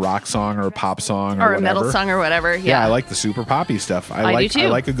whether it's a rock song or a pop song or Or a whatever. metal song or whatever. Yeah, Yeah. I like the super poppy stuff. I do too. I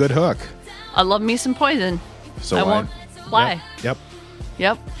like a good hook. I love me some Poison. So I won't lie. Yep.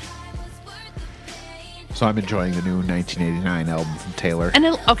 Yep. So I'm enjoying the new 1989 album from Taylor. And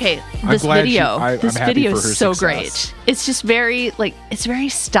okay, this glad video, I'm this happy video for is her so success. great. It's just very it's very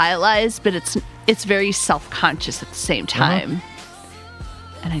stylized, but it's very self-conscious at the same Uh-huh. time.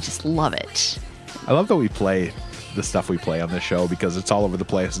 And I just love it. I love that we play the stuff we play on this show because it's all over the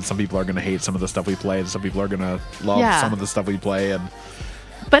place, and some people are going to hate some of the stuff we play, and some people are going to love Yeah. some of the stuff we play, and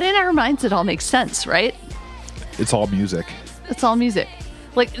But in our minds, it all makes sense, right? it's all music. It's all music.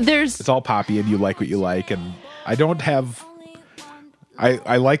 Like there's It's all poppy, and you like what you like, and I don't have.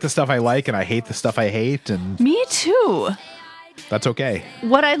 I like the stuff I like, and I hate the stuff I hate, and me too. that's okay.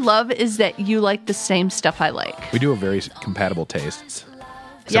 What I love is that you like the same stuff I like. We do have very compatible tastes,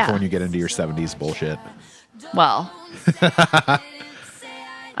 except Yeah. for when you get into your 70s bullshit. Well,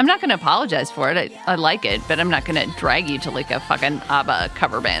 I'm not going to apologize for it. I like it, but I'm not going to drag you to like a fucking ABBA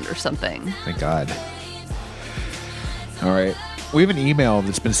cover band or something. Thank God. All right. We have an email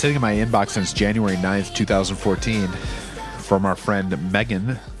that's been sitting in my inbox since January 9th, 2014, from our friend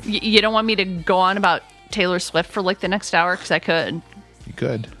Megan. You don't want me to go on about Taylor Swift for like the next hour? Because I could. You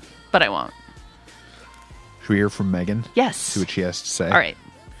could. but I won't. Should we hear from Megan? Yes. See what she has to say. All right.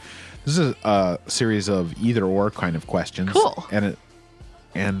 This is a series of either or kind of questions. Cool.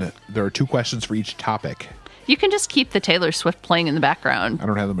 And there are 2 questions for each topic. You can just keep the Taylor Swift playing in the background. I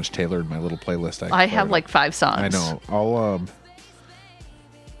don't have that much Taylor in my little playlist. I have like 5 songs. I know. I'll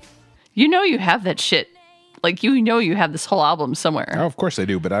You know you have that shit. Like, you know you have this whole album somewhere. Oh, of course I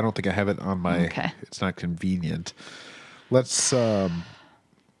do, but I don't think I have it on my. Okay. It's not convenient. Let's. You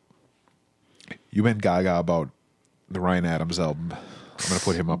went gaga about the Ryan Adams album. I'm going to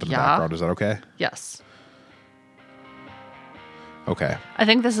put him up in the Yeah. background. Is that okay? Yes. Okay. I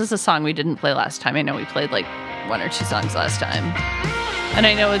think this is a song we didn't play last time. I know we played like 1 or 2 songs last time. And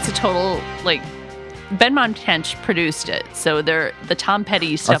I know it's a total, like, Ben Montench produced it. So the Tom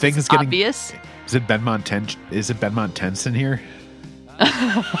Petty stuff is obvious. Is it Ben Montens in here?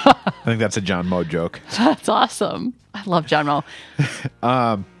 I think that's a John Moe joke. That's awesome. I love John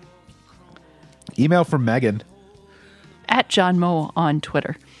Moe. Email from Megan. At John Moe on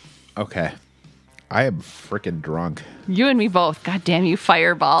Twitter. Okay. I am freaking drunk. You and me both. God damn you,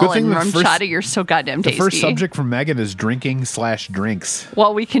 Fireball Good thing and the rum first- chata. You're so goddamn The tasty. first subject from Megan is drinking/drinks.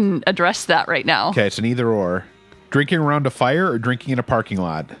 Well, we can address that right now. Okay, it's an either or. Drinking around a fire or drinking in a parking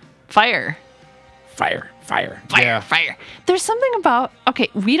lot? Fire. Fire. Fire, Yeah. fire. There's something about, okay,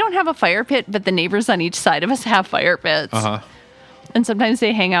 we don't have a fire pit, but the neighbors on each side of us have fire pits. Uh-huh. And sometimes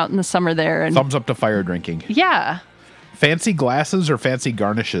they hang out in the summer there. And Thumbs up to fire drinking. yeah. Fancy glasses or fancy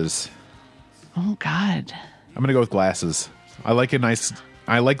garnishes? Oh, God. I'm going to go with glasses. I like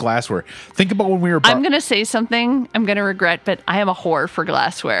glassware. Think about when we were... I'm going to say something I'm going to regret, but I am a whore for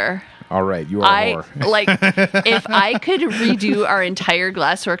glassware. All right, you are a whore. Like, if I could redo our entire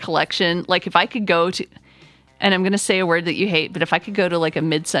glassware collection, like if I could go to, and I'm going to say a word that you hate, but if I could go to like a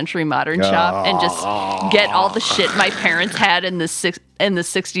mid-century modern shop and just get all the shit my parents had in the 60s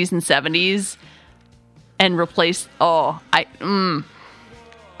and 70s and replace, I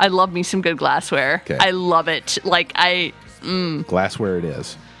love me some good glassware. Okay. I love it. Like, Glassware it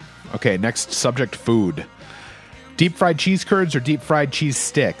is. Okay, next subject, food. Deep fried cheese curds or deep fried cheese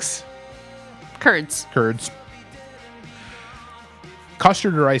sticks? curds. Curds.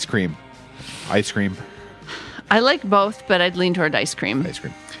 Custard or ice cream? Ice cream. I like both, but I'd lean toward ice cream. Ice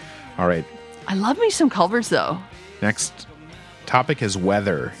cream. All right. I love me some Culver's, though. Next topic is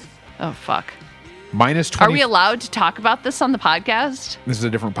weather. Oh, fuck. Minus 20. Are we allowed to talk about this on the podcast? This is a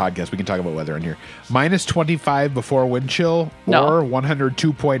different podcast. We can talk about weather in here. Minus 25 before wind chill No. or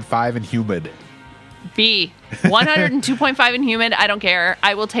 102.5 and humid. B. 102.5 and humid. I don't care.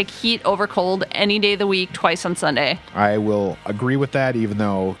 I will take heat over cold any day of the week, twice on Sunday. I will agree with that, even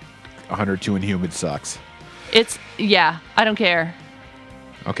though 102 and humid sucks. Yeah, I don't care.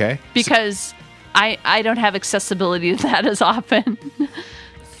 Okay. Because I don't have accessibility to that as often.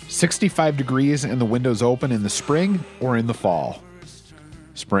 65 degrees and the windows open in the spring or in the fall?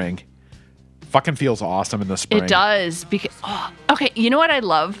 Spring. Fucking feels awesome in the spring. It does. Okay, you know what I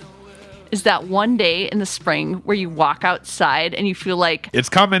love? Is that one day in the spring where you walk outside and you feel like It's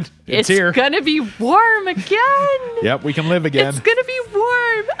coming. It's here. gonna be warm again. Yep, we can live again. It's gonna be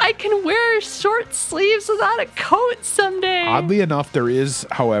warm. I can wear short sleeves without a coat someday. Oddly enough, there is,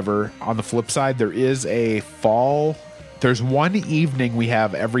 however, on the flip side, there is a fall. There's one evening we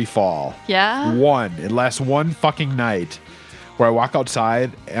have every fall. Yeah? One. It lasts one fucking night where I walk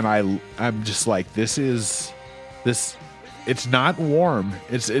outside and I'm just like, this. It's not warm.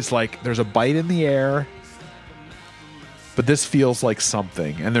 It's like there's a bite in the air, but this feels like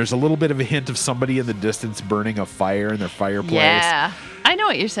something. And there's a little bit of a hint of somebody in the distance burning a fire in their fireplace. Yeah. I know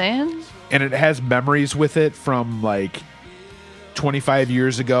what you're saying. And it has memories with it from like 25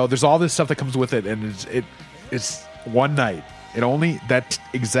 years ago. There's all this stuff that comes with it, and it's one night. That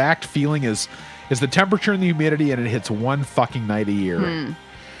exact feeling is the temperature and the humidity, and it hits one fucking night a year.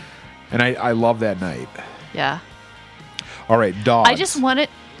 And I love that night. Yeah. All right, dogs. I just want it.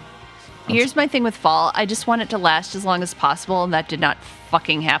 Here's my thing with fall. I just want it to last as long as possible, and that did not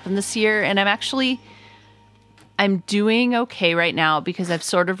fucking happen this year. And I'm doing okay right now because I've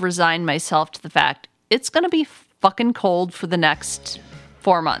sort of resigned myself to the fact it's going to be fucking cold for the next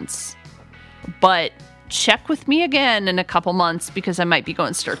 4 months. But check with me again in a couple months because I might be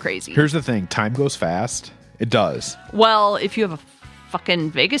going stir crazy. Here's the thing. Time goes fast. It does. Well, if you have a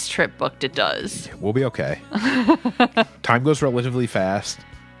fucking Vegas trip booked, it does. We'll be okay. Time goes relatively fast,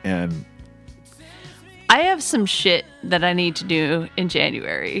 and I have some shit that I need to do in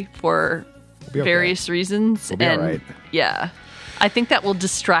January for be okay. various reasons. We'll be all right. Yeah. I think that will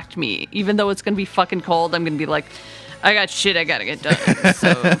distract me. Even though it's going to be fucking cold, I'm going to be like, I got shit I got to get done.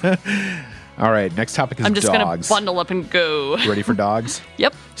 So All right, next topic is I'm just dogs. gonna bundle up and go. You ready for dogs?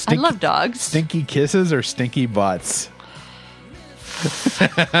 Yep, Stinky- I love dogs. Stinky kisses or stinky butts?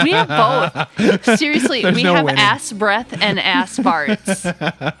 We have both. Seriously, There's we no have winning. ass breath and ass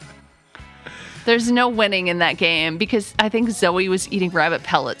farts. There's no winning in that game because I think Zoe was eating rabbit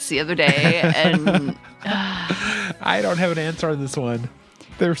pellets the other day, and I don't have an answer on this one.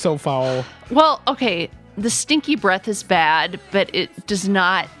 They're so foul. well, okay, the stinky breath is bad, but it does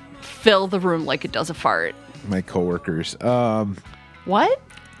not fill the room like it does a fart. My coworkers. What?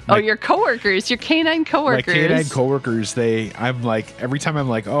 Oh, your coworkers, your canine coworkers. My canine coworkers, I'm like, every time I'm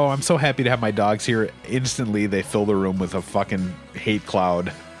like, oh, I'm so happy to have my dogs here, instantly they fill the room with a fucking hate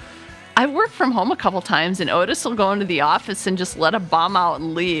cloud. I worked from home a couple times, and Otis will go into the office and just let a bomb out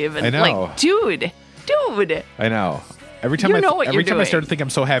and leave. And I know. like, dude. I know. Every time You know what every you're time I start doing. to think I'm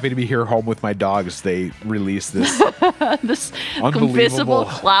so happy to be here home with my dogs, they release this. This Unbelievable. invisible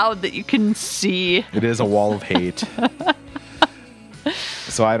cloud that you can see. It is a wall of hate.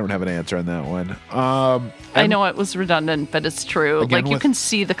 So I don't have an answer on that one. I know it was redundant, but it's true. Again Like, you with- can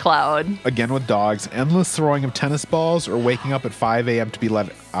see the cloud. Again with dogs, endless throwing of tennis balls or waking up at 5 a.m. to be let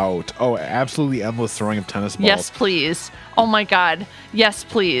out. Oh, absolutely endless throwing of tennis balls. Yes, please. Oh, my God. Yes,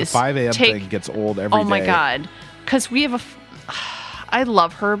 please. 5 a.m. Take- thing gets old every day. Oh, my God. Because we have I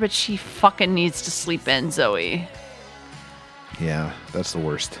love her, but she fucking needs to sleep in, Zoe. Yeah, that's the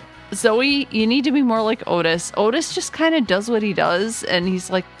worst. Zoe, you need to be more like Otis. Otis just kind of does what he does, and he's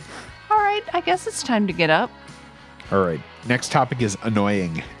like, all right, I guess it's time to get up. All right. Next topic is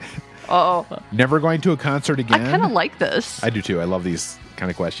annoying. Oh, Never going to a concert I again. kind of like this. I do too. I love these kind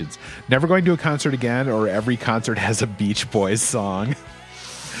of questions. Never going to a concert again, or every concert has a Beach Boys song.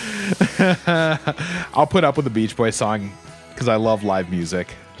 I'll put up with a Beach Boys song because I love live music.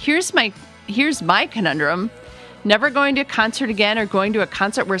 Here's my conundrum. Never going to a concert again, or going to a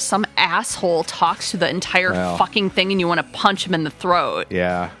concert where some asshole talks to the entire Well. fucking thing and you want to punch him in the throat.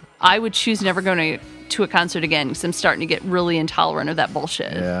 Yeah. I would choose never going to a concert again because I'm starting to get really intolerant of that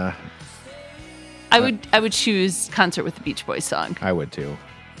bullshit. Yeah. I would choose concert with the Beach Boys song I would too.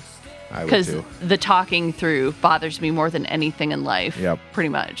 I would because too. the talking through bothers me more than anything in life. Yep. Pretty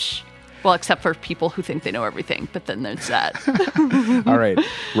much. Well, except for people who think they know everything, but then there's that. All right.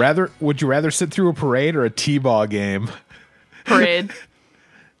 Would you rather sit through a parade or a T-ball game? Parade.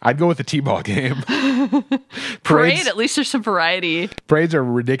 I'd go with the T-ball game. Parade, at least there's some variety. Parades are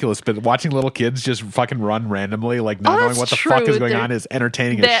ridiculous, but watching little kids just fucking run randomly, like not Oh, knowing that's what the fuck true. is going They're- on, is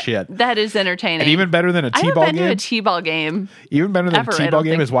entertaining as shit. That is entertaining. And even better than a I T-ball haven't been to game. a T-ball game. Even better than ever, a I T-ball don't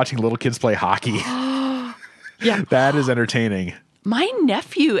game think. is watching little kids play hockey. Yeah. That is entertaining. My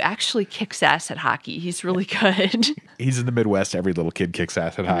nephew actually kicks ass at hockey. He's really good. He's in the Midwest. Every little kid kicks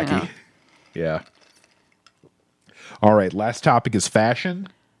ass at hockey. Yeah. All right. Last topic is fashion.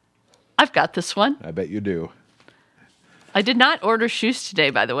 I've got this one. I bet you do. I did not order shoes today,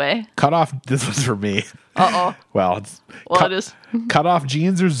 by the way. Cut off. This was for me. Uh-oh. Well, it's Well, it is. cut off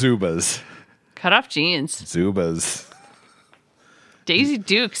jeans or Zubas. Cut off jeans. Zubas. Daisy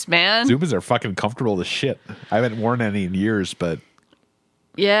Dukes, man. Zubas are fucking comfortable as shit. I haven't worn any in years, but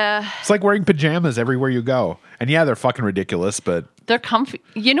Yeah. it's like wearing pajamas everywhere you go. And yeah, they're fucking ridiculous, but They're comfy.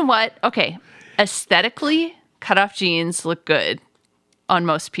 You know what? Okay. Aesthetically, cut off jeans look good on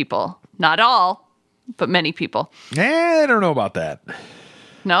most people. Not all, but many people. I don't know about that.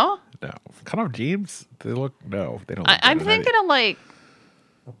 No? No. Cut off jeans? They look, no, they don't look I'm good. thinking of like,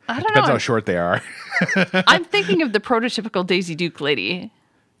 I don't Depends know. how short they are. I'm thinking of the prototypical Daisy Duke lady.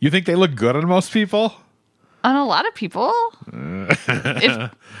 You think they look good on most people? On a lot of people.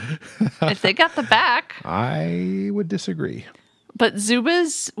 if they got the back. I would disagree. But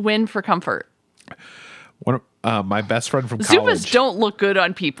Zubas win for comfort. One of, my best friend from college. Zubas don't look good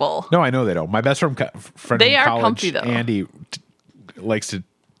on people. No, I know they don't. My best friend They from are college, comfy, though. Andy, likes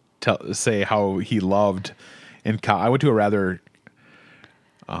to say how he loved in I went to a rather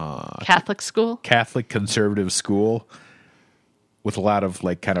Catholic school? Catholic conservative school with a lot of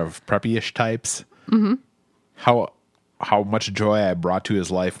like kind of preppy-ish types. Mm-hmm. How much joy I brought to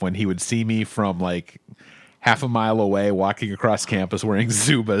his life when he would see me from like half a mile away walking across campus wearing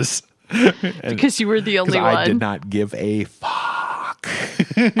Zubas. Because you were the only Because one. I did not give a fuck.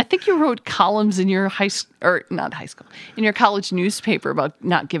 I think you wrote columns in your not high school, in your college newspaper about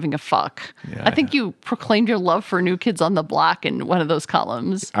not giving a fuck. Yeah, I think you proclaimed your love for New Kids on the Block in one of those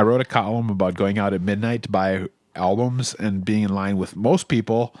columns. I wrote a column about going out at midnight to buy albums and being in line with most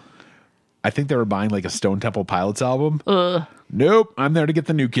people. I think they were buying like a Stone Temple Pilots album. Nope, I'm there to get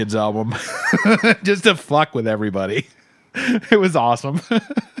the New Kids album. Just to fuck with everybody. It was awesome.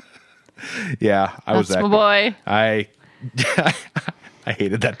 Yeah, I was That's that my boy. I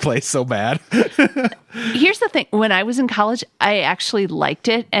hated that place so bad. Here's the thing. When I was in college, I actually liked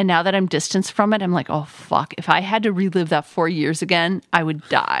it. And now that I'm distanced from it, I'm like, oh, fuck. If I had to relive that 4 years again, I would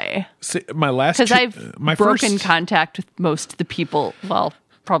die. See, my last Because two- I've my broken first, contact with most of the people. Well,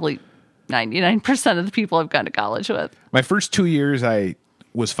 probably 99% of the people I've gone to college with. my first 2 years I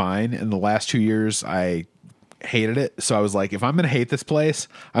was fine, and the last 2 years I hated it. So I was like, if I'm gonna hate this place,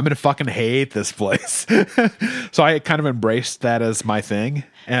 I'm gonna fucking hate this place. So I kind of embraced that as my thing,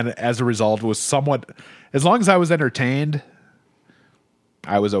 and as a result was somewhat, as long as I was entertained,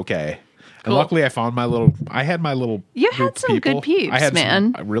 I was okay. And Cool. luckily I found my little You group had of some good peeps, I had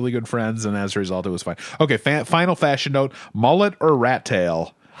man. some really good friends, and as a result it was fine. Okay, final fashion note: mullet or rat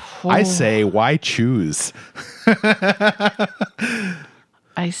tail? I say, why choose?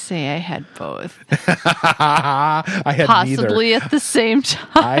 I say I had both. I had neither. Possibly at the same time.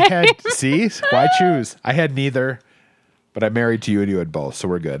 I had see, why choose? I had neither, but I'm married to you and you had both, so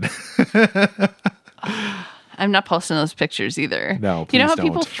we're good. I'm not posting those pictures either. No, you know how please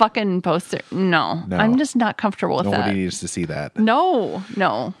people don't. fucking post their... No, No. I'm just not comfortable with Nobody that. needs to see that. No.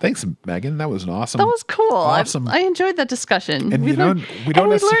 Thanks, Megan. That was an awesome. That was cool. Awesome. I enjoyed that discussion. And we you don't- learned, we don't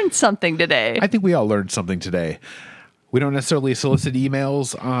and we necess- learned something today. I think we all learned something today. We don't necessarily solicit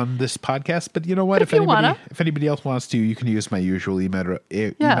emails on this podcast, but you know what? But if you wanna. If anybody else wants to, you can use my usual email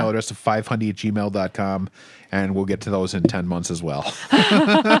address of 500@gmail.com, and we'll get to those in 10 months as well.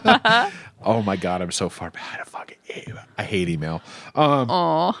 Oh my God, I'm so far behind. I hate email.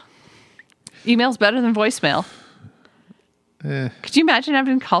 Email's better than voicemail. Could you imagine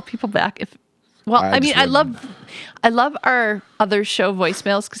having to call people back if... Well, I I mean, just I love our other show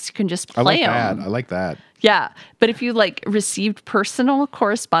voicemails because you can just I like play that. them. I like that. Yeah, but if you like received personal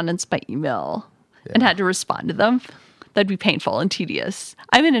correspondence by email and had to respond to them, that'd be painful and tedious.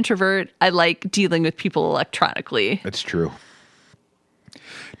 I'm an introvert. I like dealing with people electronically. That's true. Do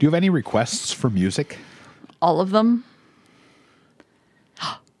you have any requests for music? All of them.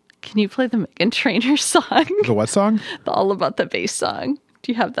 Can you play the Meghan Trainor song? The what song? The All About the Bass song.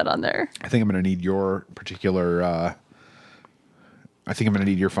 Do you have that on there? I think I'm going to need your particular. I think I'm going to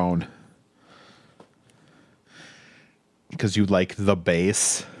need your phone because you like the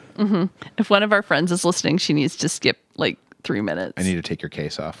bass. If one of our friends is listening, she needs to skip like 3 minutes. I need to take your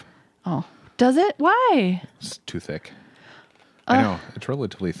case off. Oh, does it? Why? It's too thick. I know it's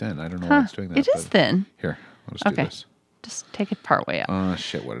relatively thin. I don't know why it's doing that. It is but thin. Here, I'll just do Okay. this. Just take it part way up. Oh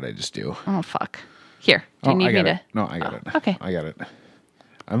shit! What did I just do? Oh, fuck. Here. Do you Oh, need I me got to? it. No, I got it. Okay. I got it.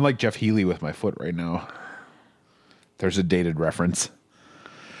 I'm like Jeff Healey with my foot right now. There's a dated reference.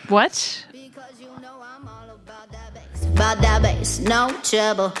 What? Because you know I'm all about that bass, no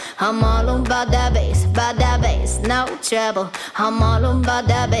trouble. I'm all about that bass, no trouble. I'm all about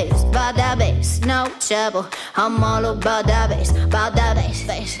that bass, no trouble. I'm all about that bass,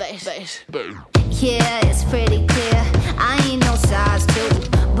 bass. Yeah, it's pretty clear. I ain't no size 2,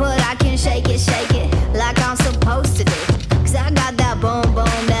 but I can shake it like I'm supposed to do. 'Cause I got that boom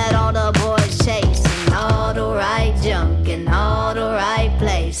boom that all the boys chase, and all the right junk in all the right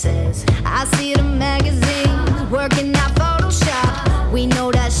places. I see the magazines working out Photoshop. We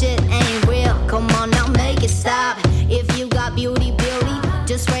know that shit ain't real. Come on now, make it stop. If you got beauty,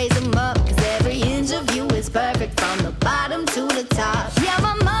 just raise them up. 'Cause every inch of you is perfect from the bottom to the top. Yeah,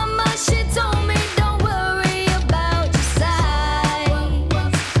 my mama, she told me don't worry about your size.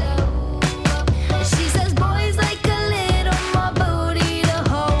 She says boys like a little more booty to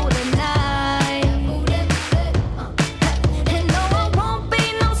hold at night. And no, I won't be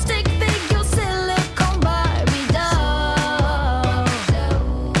no stick figure silicone Barbie doll.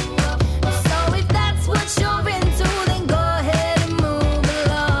 So if that's what you're into, then go ahead and move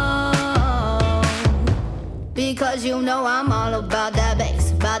along. Because you know I'm all about that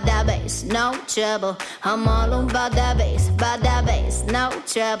bass, no trouble. I'm all about that bass, no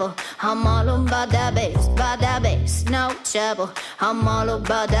trouble. I'm all about that bass, no trouble. I'm all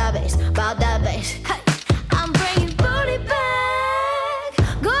about that bass, Hey, I'm bringing booty back.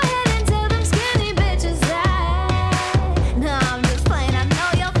 Go ahead and tell them skinny bitches that. No, I'm just playing. I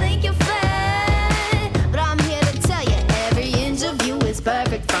know y'all think you're fat, but I'm here to tell you every inch of you is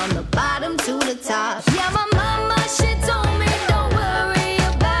perfect from the bottom to the top. Yeah, my mama, she told me don't worry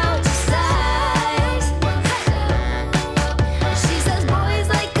about your size. She says boys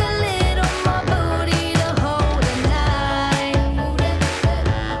like a little more booty to hold at night.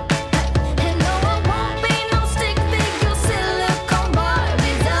 And no, I won't be no stick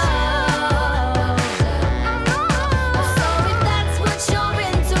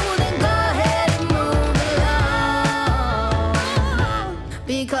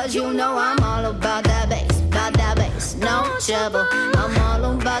trouble. I'm all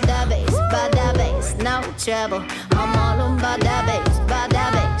about that bass, no trouble. I'm all about that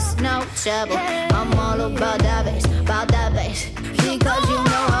bass, no trouble. I'm all about that bass, because you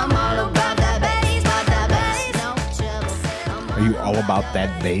know I'm all about that bass, no trouble. Are you all about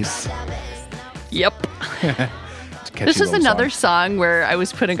that bass? Yep. This is another song where I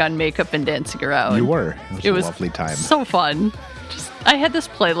was putting on makeup and dancing around. You were. It was a lovely time. So fun. I had this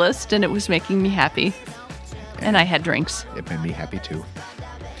playlist and it was making me happy. And I had drinks. It made me happy too.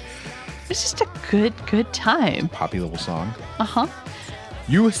 It's just a good time. Poppy little song. Uh-huh.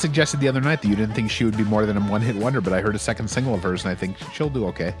 You suggested the other night that you didn't think she would be more than a one-hit wonder, but I heard a second single of hers, and I think she'll do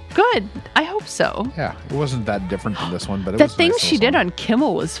okay. Good. I hope so. Yeah, it wasn't that different from this one, but it The was a thing nice she little did song. on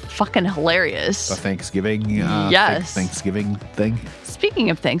Kimmel was fucking hilarious. The Thanksgiving, Yes. Thanksgiving thing.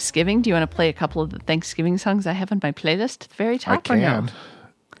 Speaking of Thanksgiving, do you want to play a couple of the Thanksgiving songs I have on my playlist at the very top? I or no?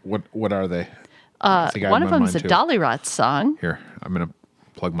 can. What are they? I think I One have of them them's on a too. Dolly Rots song. Here, I'm gonna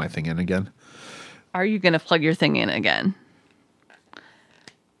plug my thing in again. Are you going to plug your thing in again?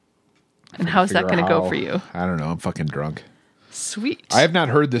 And Trying how's that figure going to go how- for you? I don't know. I'm fucking drunk. Sweet. I have not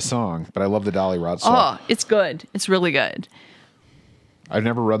heard this song, but I love the Dolly Rod song. Oh, it's good. It's really good. I've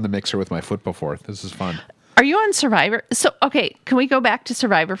never run the mixer with my foot before. This is fun. Are you on Survivor? So, okay, can we go back to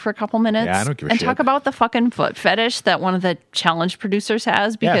Survivor for a couple minutes? Yeah, I don't give a and shit. talk about the fucking foot fetish that one of the challenge producers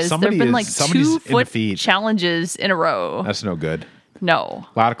has? Because there somebody have been is- like somebody's 2 in the foot feet. challenges in a row. That's no good. No.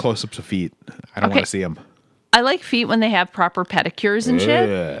 A lot of close-ups of feet. I don't Okay. want to see them. I like feet when they have proper pedicures and shit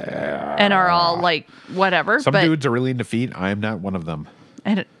and are all like whatever. Some but dudes are really into feet. I am not one of them.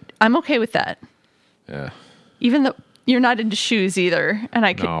 I'm okay with that. Yeah. Even though you're not into shoes either. And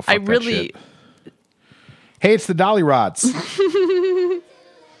I could, No, fuck I that really, shit. Hey, it's the Dolly Rots.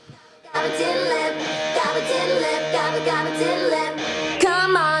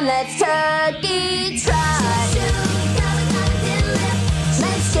 Come on, let's turkey try.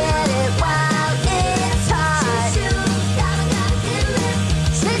 Let's get it while it's hot.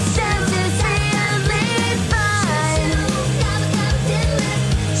 This dance is really fun.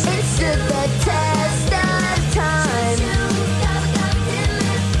 It stood the test of time.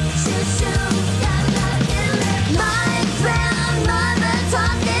 My grandmother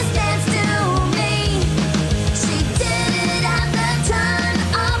taught this dance to me. She did it at the turn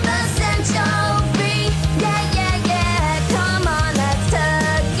of the century. Yeah, yeah, yeah. Come on, let's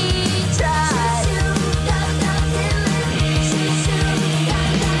turkey try.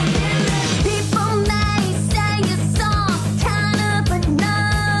 People may say you're soft, kind of a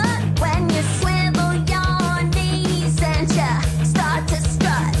nut when you swivel your knees and you start to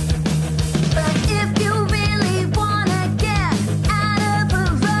strut. But if you really wanna get out of a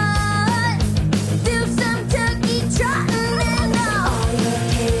rut, do some turkey trotting and all your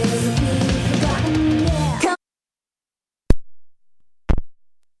cares will be forgotten. Yeah.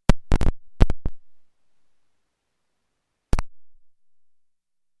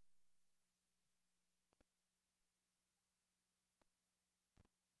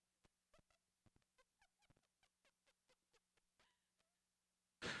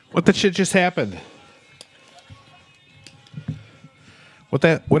 What the shit just happened? What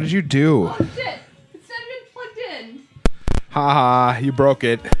did you do? shit. It's not even plugged in. Ha ha, you broke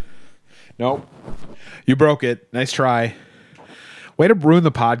it. Nope. You broke it. Nice try. Way to ruin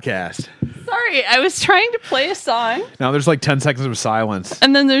the podcast. Sorry, I was trying to play a song Now there's like 10 seconds of silence.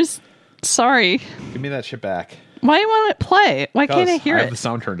 and then there's, sorry. Give me that shit back. Why won't it play? Why can't I hear I have it? the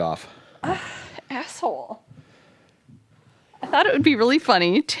sound turned off. Asshole. I thought it would be really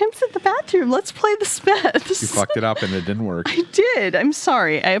funny. Tim's in the bathroom. Let's play the Smiths. You fucked it up and it didn't work. I did. I'm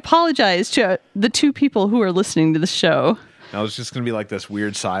sorry. I apologize to the 2 people who are listening to the show. Now it's just going to be like this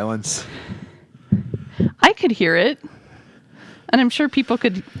weird silence. I could hear it. And I'm sure people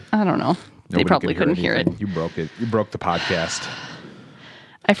could, I don't know. They Nobody probably could couldn't hear it. anything. You broke it. You broke the podcast.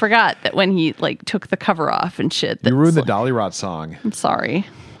 I forgot that when he like took the cover off and shit. You ruined the that's- Dolly Rot song. I'm sorry.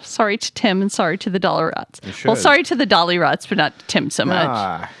 Sorry to Tim and sorry to the Dolly Rots. You should. Well, sorry to the Dolly Rots, but not to Tim so much.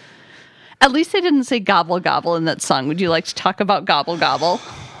 Ah, At least they didn't say gobble gobble in that song. Would you like to talk about gobble gobble?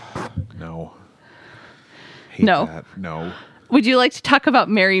 no. Hate No. that. No. Would you like to talk about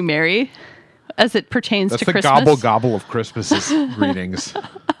Mary Mary as it pertains That's to the Christmas? gobble gobble of Christmas's greetings.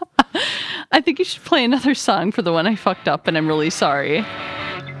 I think you should play another song for the one I fucked up, and I'm really sorry.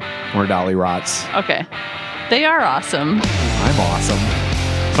 More Dolly Rots. Okay. They are awesome. I'm awesome.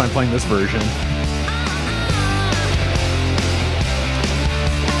 So I'm playing this version.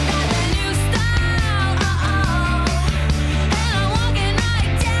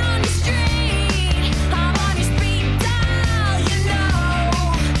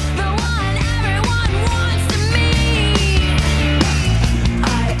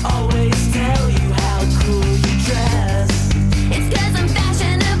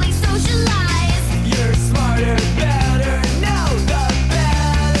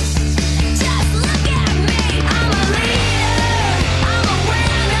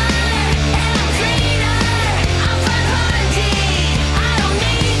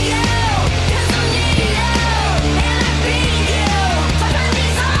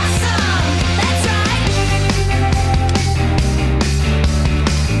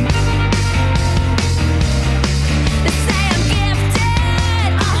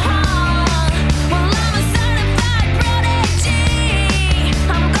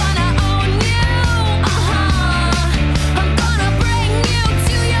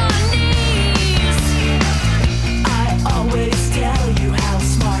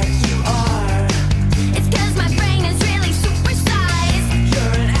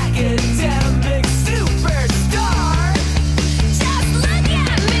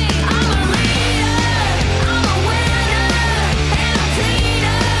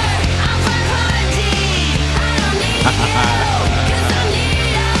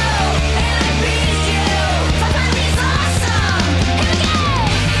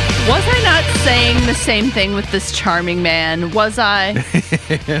 Was I not saying the same thing with this charming man? Was I?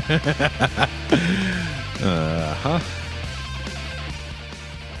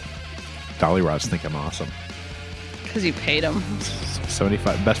 Dolly Rods think I'm awesome. Because you paid him.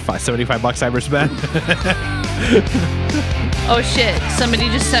 75 bucks I ever spent. Oh shit! Somebody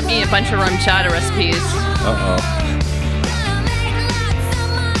just sent me a bunch of rum chata recipes. Uh-oh.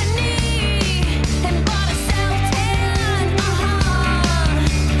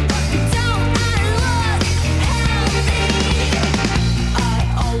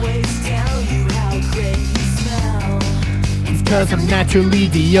 Because I'm naturally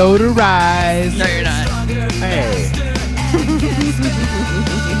deodorized. No, you're not. Hey.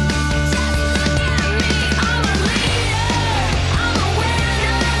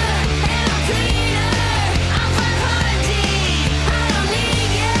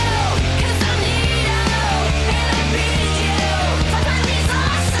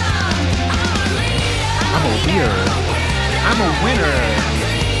 I'm a winner. I'm a winner.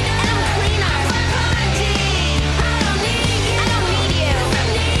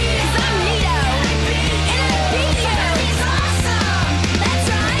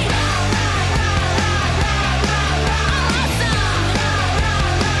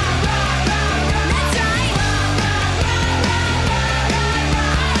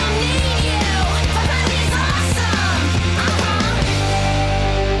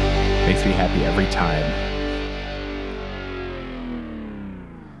 Makes me happy every time.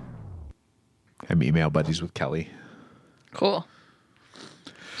 I'm email buddies with Kelly. Cool.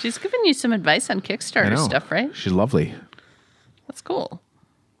 She's giving you some advice on I Kickstarter know. stuff, right? She's lovely. That's cool.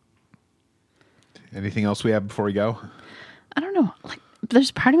 Anything else we have before we go? I don't know. Like,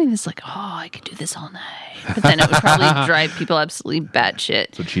 there's part of me that's like, oh, I could do this all night. But then it would probably drive people absolutely batshit.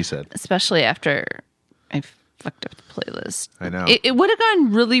 That's what she said. Especially after I fucked up the playlist. I know. It would have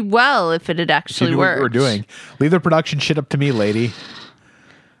gone really well if it had She actually knew worked. what we were doing. Leave the production shit up to me, lady.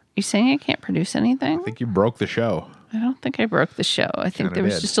 You saying I can't produce anything? I think you broke the show. I don't think I broke the show. I think Kinda there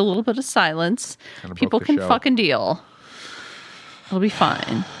was did. just a little bit of silence. Kinda People broke the can show. fucking deal. It'll be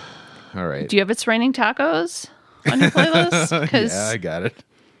fine. All right. Do you have It's Raining Tacos on your playlist? 'Cause- Yeah, I got it.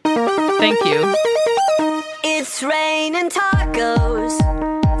 thank you. It's raining tacos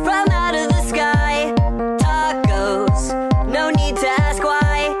from out of the sky. Tacos, no need to ask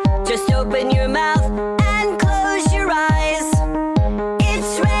why. Just open your mouth and close your eyes.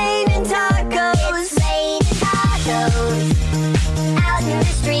 It's raining tacos. It's raining tacos out in the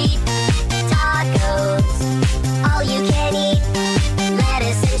street. Tacos, all you can eat.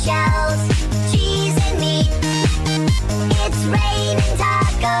 Lettuce and shells, cheese and meat. It's raining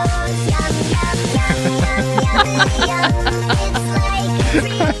tacos. Yum, yum, yum, yum, yum, yum. It's like a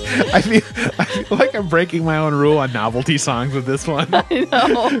dream. I feel like I'm breaking my own rule on novelty songs with this one. I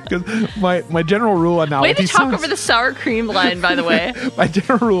know. Because my general rule on Way novelty to talk songs. over the sour cream line, by the way. My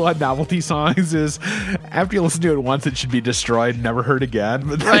general rule on novelty songs is after you listen to it once, it should be destroyed, never heard again.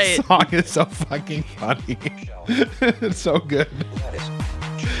 But that Right. song is so fucking funny. It's so good.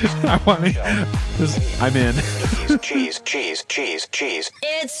 I want to. I'm in. Cheese, cheese, cheese, cheese.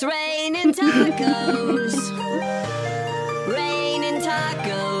 It's raining tacos. Raining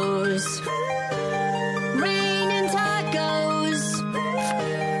tacos. Raining tacos.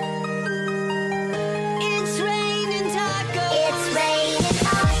 It's raining tacos. It's raining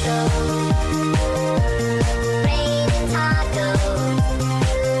tacos. Raining tacos.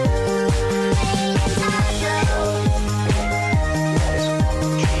 Raining tacos.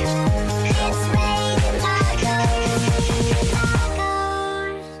 It's raining tacos.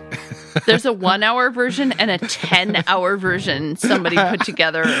 There's a 1 hour version and a 10-hour version somebody put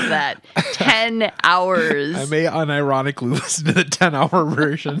together of that. 10 hours. I may unironically listen to the 10-hour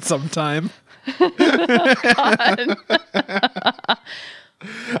version sometime.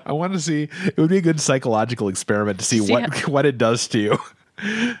 I want to see. It would be a good psychological experiment to see See what it does to you.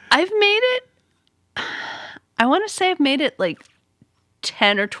 I've made it, I want to say I've made it like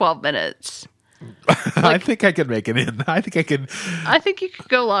 10 or 12 minutes. I think I could make it in. I think I could. I think you could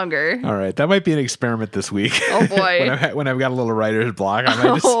go longer. All right, that might be an experiment this week. Oh, boy. when I've got a little writer's block, I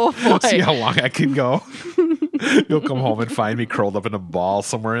might just Oh, boy. see how long I can go. You'll come home and find me curled up in a ball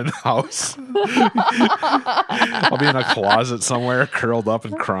somewhere in the house. I'll be in a closet somewhere, curled up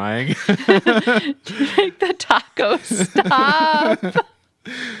and crying. Make the taco stop.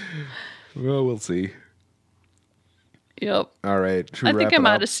 Well, we'll see. Yep. All right, should we I think wrap I'm it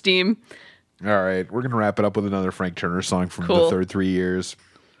out up? of steam. All right, we're gonna wrap it up with another Frank Turner song from Cool. the third 3 years.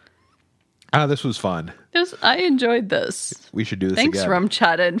 This was fun. I enjoyed this. We should do this Thanks, again. Rum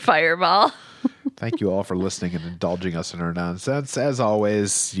Chata and Fireball. Thank you all for listening and indulging us in our nonsense. As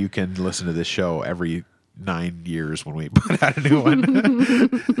always, you can listen to this show every 9 years when we put out a new one.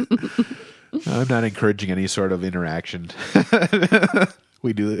 I'm not encouraging any sort of interaction.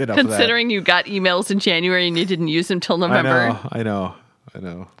 We do enough Considering you got emails in January and you didn't use them till November. of that. I know.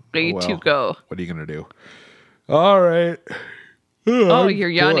 Way to go. What are you going to do? All right. Oh, you're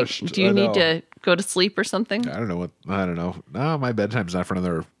yawning. pushed. Do you I need know. to go to sleep or something? I don't know. No, my bedtime's not for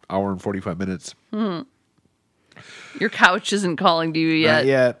another hour and 45 minutes. Your couch isn't calling to you Not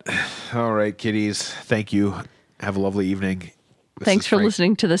yet. yet. All right, kiddies. Thank you. Have a lovely evening. This Thanks is for Frank-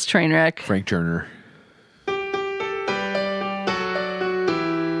 listening to this train wreck. Frank Turner.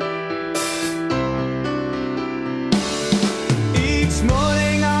 Each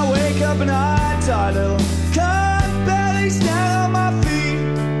morning I wake up and I tie a little cut belly, stand on my feet.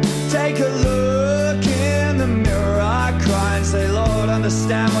 Take a look in the mirror, I cry and say, Lord,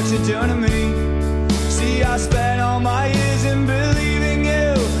 understand what you're doing to me. See, I spent all my years in believing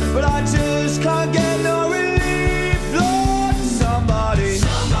you, but I just can't get no relief. Lord, somebody,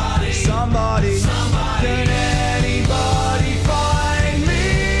 can anybody find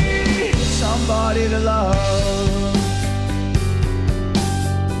me somebody to love?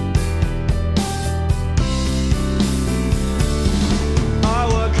 I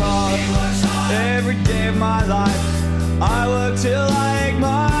work hard every day of my life. I work till I ache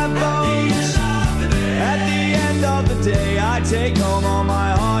my bones. At the end of the day, I take home all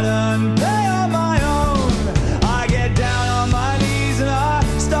my hard-earned pay on my own. I get down on my knees and I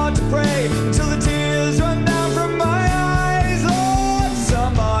start to pray until the tears run down from my eyes. Lord,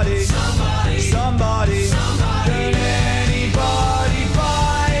 somebody, can anybody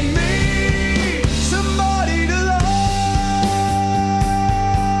find me somebody to love?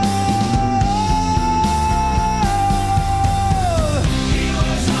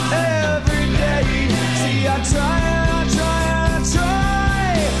 Every day, see, I try and I try and I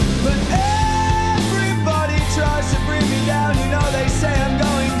try, but everybody tries to bring me down. You know, they say I'm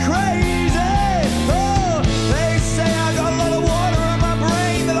going crazy. Oh, they say I got a lot of water in my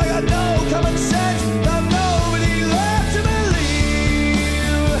brain, that I got no common sense, that nobody left to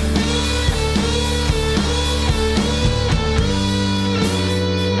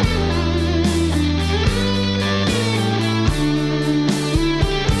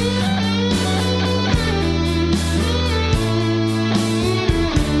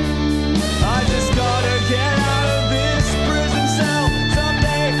I just gotta get out of this prison cell.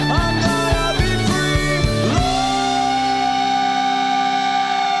 Someday I'm gonna be free, Lord.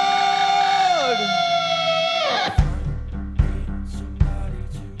 Somebody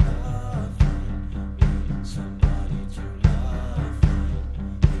to love, somebody to love,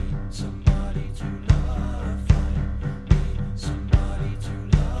 somebody to love, somebody to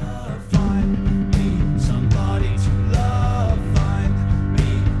love, find me somebody to love, find me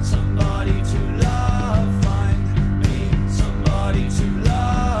somebody to love, find me somebody to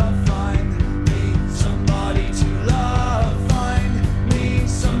love, find me somebody to love, find me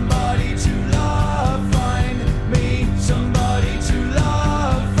somebody to love, find me somebody to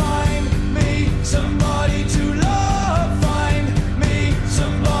love, find me somebody to love, find me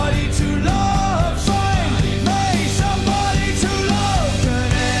somebody to love, find me somebody to love.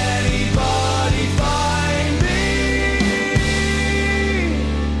 Can anybody find me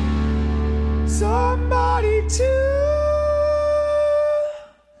somebody to